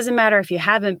brand. It doesn't matter if you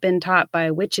haven't been taught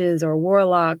by witches or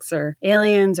warlocks or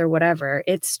aliens or whatever.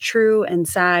 It's true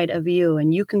inside of you,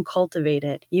 and you can cultivate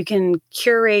it. You can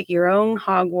curate your own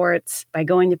Hogwarts by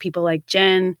going to people like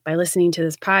Jen, by listening to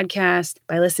this podcast,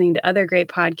 by listening to other great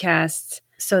podcasts,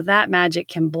 so that magic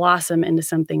can blossom into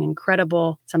something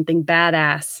incredible, something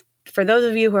badass. For those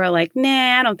of you who are like,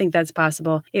 nah, I don't think that's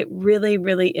possible, it really,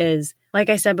 really is. Like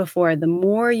I said before, the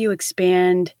more you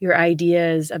expand your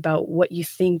ideas about what you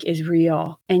think is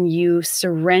real and you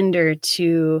surrender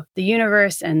to the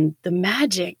universe and the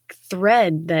magic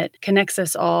thread that connects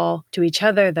us all to each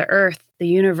other, the earth, the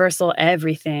universal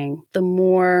everything, the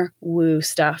more woo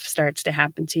stuff starts to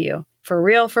happen to you. For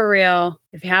real, for real.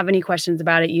 If you have any questions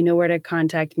about it, you know where to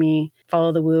contact me.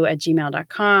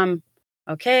 followthewoo@gmail.com.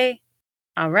 Okay.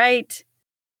 All right.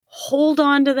 Hold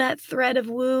on to that thread of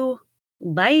woo.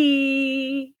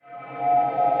 Bye.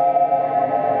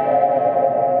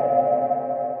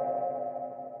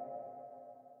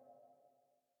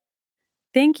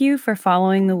 Thank you for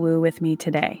following the woo with me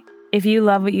today. If you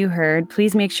love what you heard,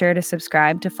 please make sure to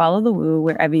subscribe to Follow the Woo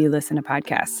wherever you listen to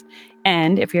podcasts.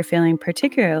 And if you're feeling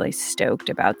particularly stoked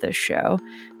about this show,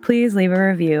 please leave a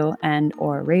review and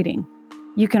or rating.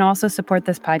 You can also support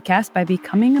this podcast by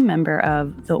becoming a member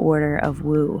of the Order of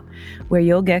Woo, where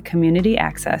you'll get community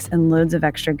access and loads of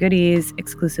extra goodies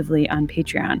exclusively on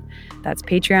Patreon. That's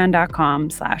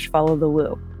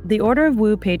patreon.com/followthewoo. The Order of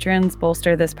Woo patrons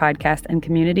bolster this podcast and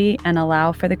community and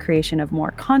allow for the creation of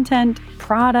more content,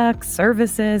 products,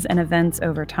 services, and events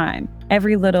over time.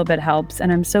 Every little bit helps,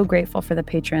 and I'm so grateful for the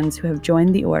patrons who have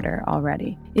joined the Order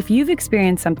already. If you've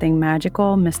experienced something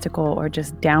magical, mystical, or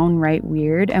just downright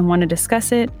weird and want to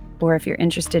discuss it, or if you're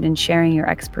interested in sharing your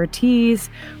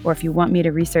expertise, or if you want me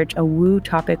to research a woo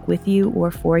topic with you or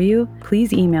for you,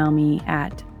 please email me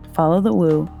at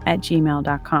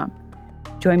followthewoo@gmail.com.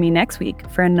 Join me next week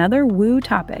for another woo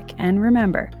topic, and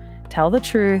remember, tell the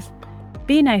truth,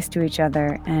 be nice to each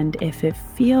other, and if it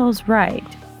feels right,